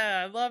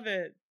 yeah, I love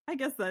it. I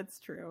guess that's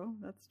true.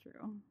 That's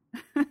true.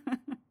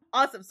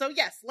 Awesome. So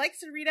yes, like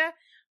Sarita,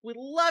 we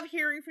love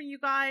hearing from you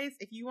guys.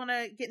 If you want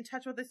to get in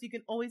touch with us, you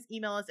can always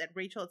email us at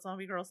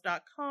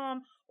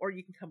rachel@zombiegirls.com, or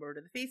you can come over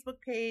to the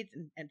Facebook page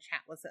and chat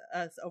with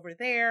us over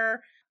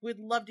there. We'd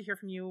love to hear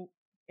from you,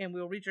 and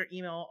we'll read your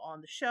email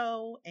on the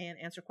show and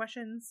answer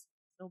questions.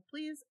 So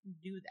please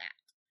do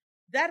that.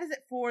 That is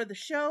it for the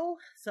show.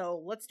 So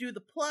let's do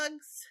the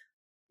plugs.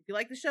 If you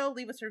like the show,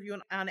 leave us a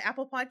review on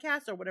Apple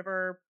Podcasts or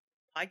whatever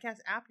podcast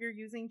app you're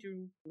using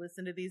to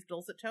listen to these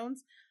dulcet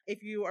tones.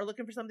 If you are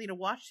looking for something to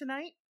watch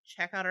tonight,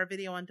 check out our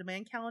video on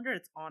demand calendar.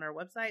 It's on our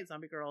website,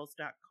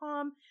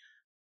 zombiegirls.com.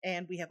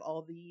 And we have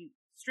all the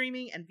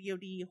streaming and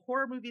VOD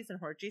horror movies and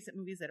horror adjacent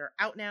movies that are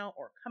out now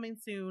or coming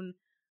soon.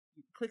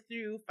 You click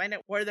through, find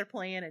out where they're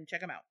playing, and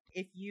check them out.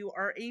 If you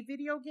are a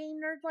video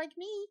game nerd like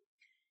me,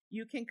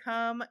 you can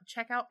come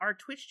check out our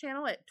Twitch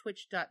channel at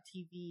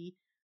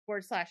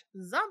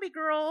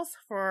twitch.tv/zombiegirls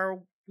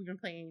we've been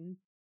playing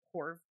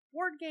horror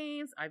board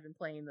games. I've been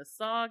playing the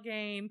Saw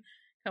game.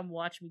 Come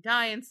watch me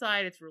die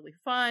inside. It's really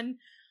fun.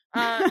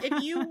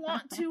 If you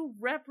want to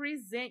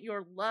represent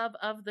your love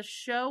of the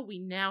show, we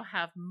now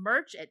have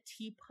merch at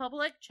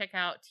TeePublic. Check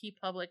out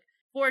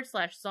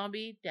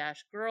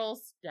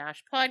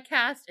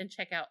TeePublic.com/zombie-girls-podcast and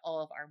check out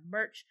all of our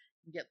merch.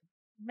 You can get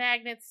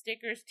magnets,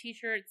 stickers,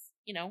 t-shirts,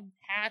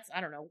 hats.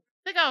 I don't know.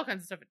 They got all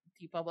kinds of stuff at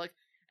TeePublic,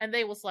 and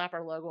they will slap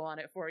our logo on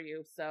it for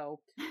you. So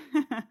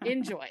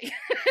enjoy.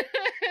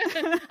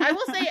 I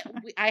will say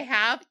I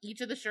have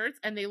each of the shirts,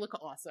 and they look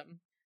awesome.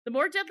 The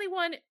More Deadly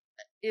one,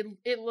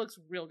 it looks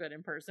real good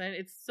in person.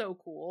 It's so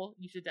cool.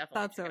 You should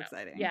definitely. That's so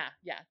exciting. Yeah,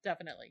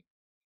 definitely.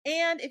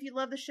 And if you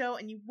love the show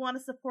and you want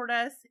to support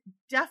us,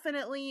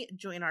 definitely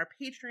join our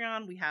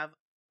Patreon. We have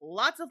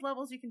lots of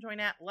levels you can join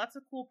at, lots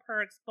of cool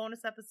perks,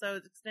 bonus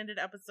episodes, extended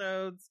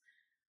episodes,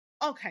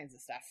 all kinds of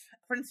stuff.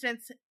 For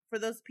instance, for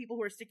those people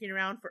who are sticking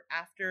around for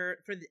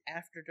the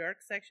After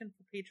Dark section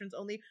for patrons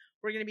only,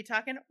 we're going to be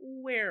talking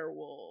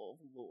werewolf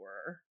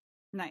lore.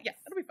 Nice. Yeah,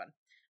 it'll be fun.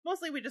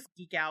 Mostly we just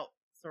geek out,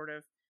 sort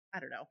of. I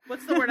don't know.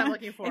 What's the word I'm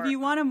looking for? If you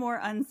want a more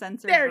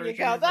uncensored there you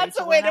go. That's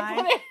a way to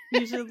put it.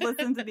 You should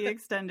listen to the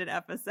extended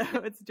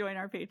episodes. Join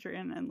our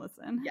Patreon and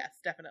listen. Yes,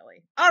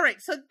 definitely. All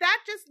right. So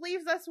that just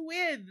leaves us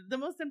with the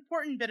most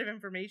important bit of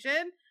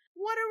information.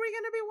 What are we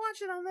going to be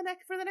watching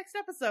for the next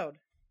episode?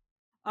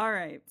 All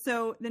right.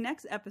 So the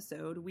next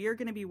episode, we are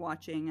going to be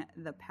watching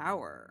The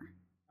Power.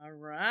 All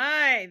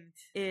right.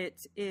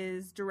 It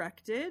is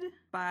directed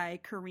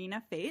by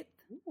Karina Faith.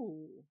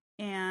 Ooh.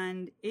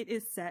 And it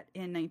is set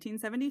in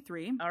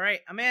 1973. All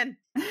right, I'm in.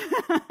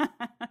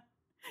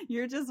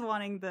 You're just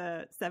wanting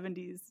the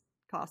 70s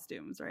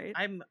costumes, right?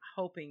 I'm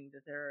hoping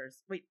that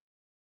there's... Wait,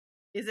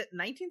 is it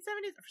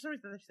 1970s? For some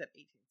reason, I said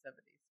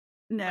 1870s.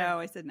 No,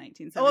 I said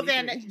 1973. Oh,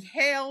 then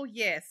hell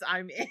yes,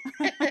 I'm in.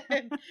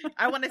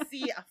 I want to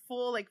see a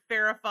full,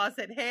 Farrah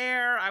Fawcett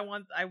hair. I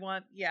want,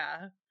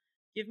 yeah.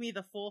 Give me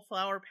the full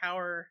flower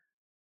power.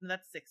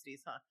 That's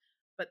 60s, huh?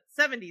 But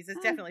 70s is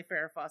definitely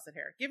Farrah Fawcett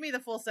hair. Give me the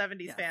full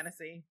 70s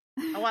fantasy.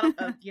 I want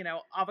a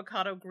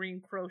avocado green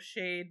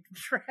crocheted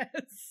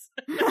dress.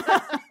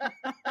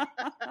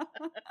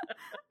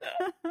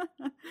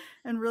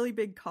 And really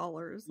big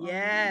collars.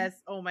 Yes.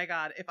 Oh my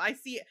God. If I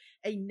see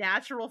a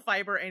natural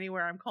fiber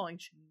anywhere, I'm calling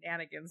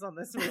shenanigans on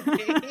this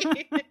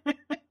movie.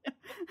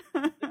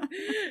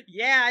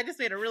 Yeah, I just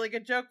made a really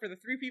good joke for the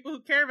 3 people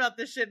who care about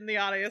this shit in the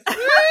audience. Woo!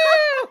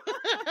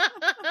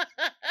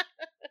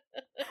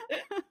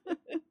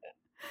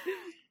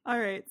 All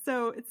right,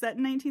 so it's set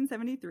in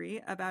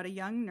 1973 about a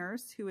young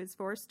nurse who is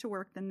forced to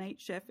work the night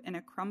shift in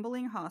a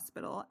crumbling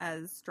hospital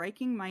as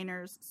striking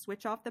miners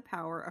switch off the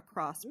power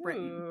across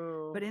Britain.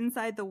 Ooh. But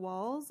inside the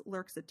walls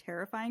lurks a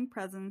terrifying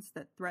presence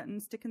that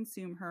threatens to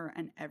consume her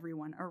and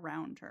everyone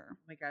around her. Oh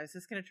my God, is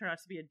this going to turn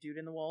out to be a Dude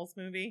in the Walls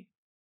movie?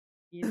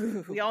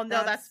 We all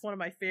know that's one of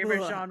my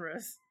favorite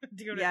genres.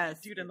 Dude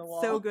in the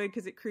Walls. So good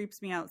because it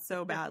creeps me out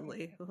so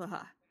badly.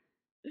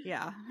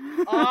 Yeah.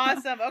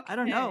 Awesome. Okay. I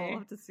don't know. We'll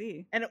have to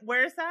see. And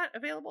where is that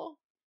available?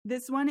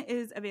 This one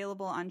is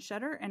available on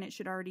Shudder, and it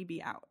should already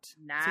be out.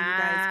 Nice. So you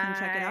guys can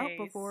check it out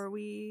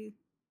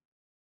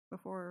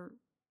before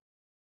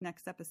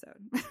next episode.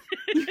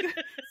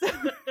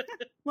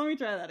 Let me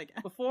try that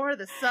again. Before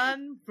the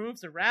sun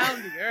moves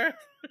around the earth.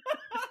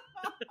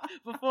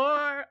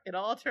 Before it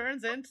all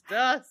turns into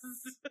dust.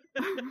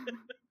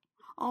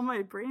 All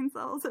my brain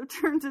cells have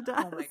turned to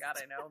dust. Oh my God,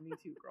 I know. Me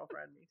too,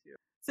 girlfriend. Me too.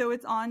 So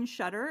it's on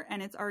Shudder,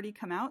 and it's already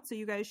come out, so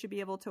you guys should be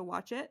able to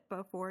watch it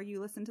before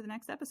you listen to the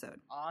next episode.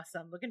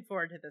 Awesome. Looking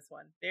forward to this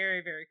one.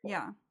 Very, very cool.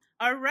 Yeah.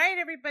 All right,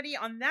 everybody.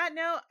 On that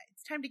note,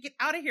 it's time to get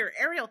out of here.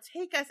 Ariel,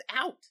 take us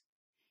out.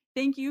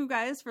 Thank you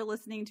guys for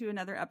listening to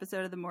another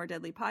episode of the More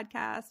Deadly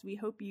podcast. We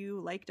hope you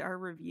liked our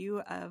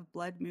review of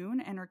Blood Moon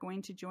and are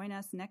going to join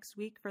us next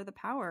week for The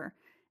Power.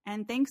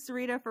 And thanks,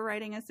 Sarita, for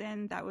writing us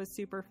in. That was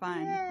super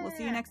fun. Yeah. We'll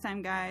see you next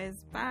time,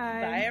 guys. Bye.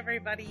 Bye,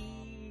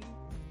 everybody.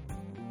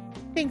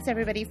 Thanks,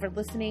 everybody, for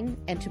listening,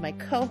 and to my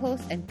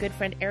co-host and good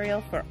friend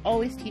Ariel for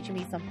always teaching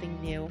me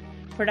something new.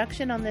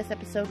 Production on this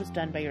episode was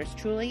done by yours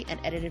truly and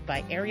edited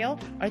by Ariel.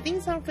 Our theme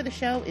song for the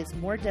show is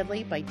More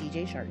Deadly by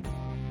DJ Shark.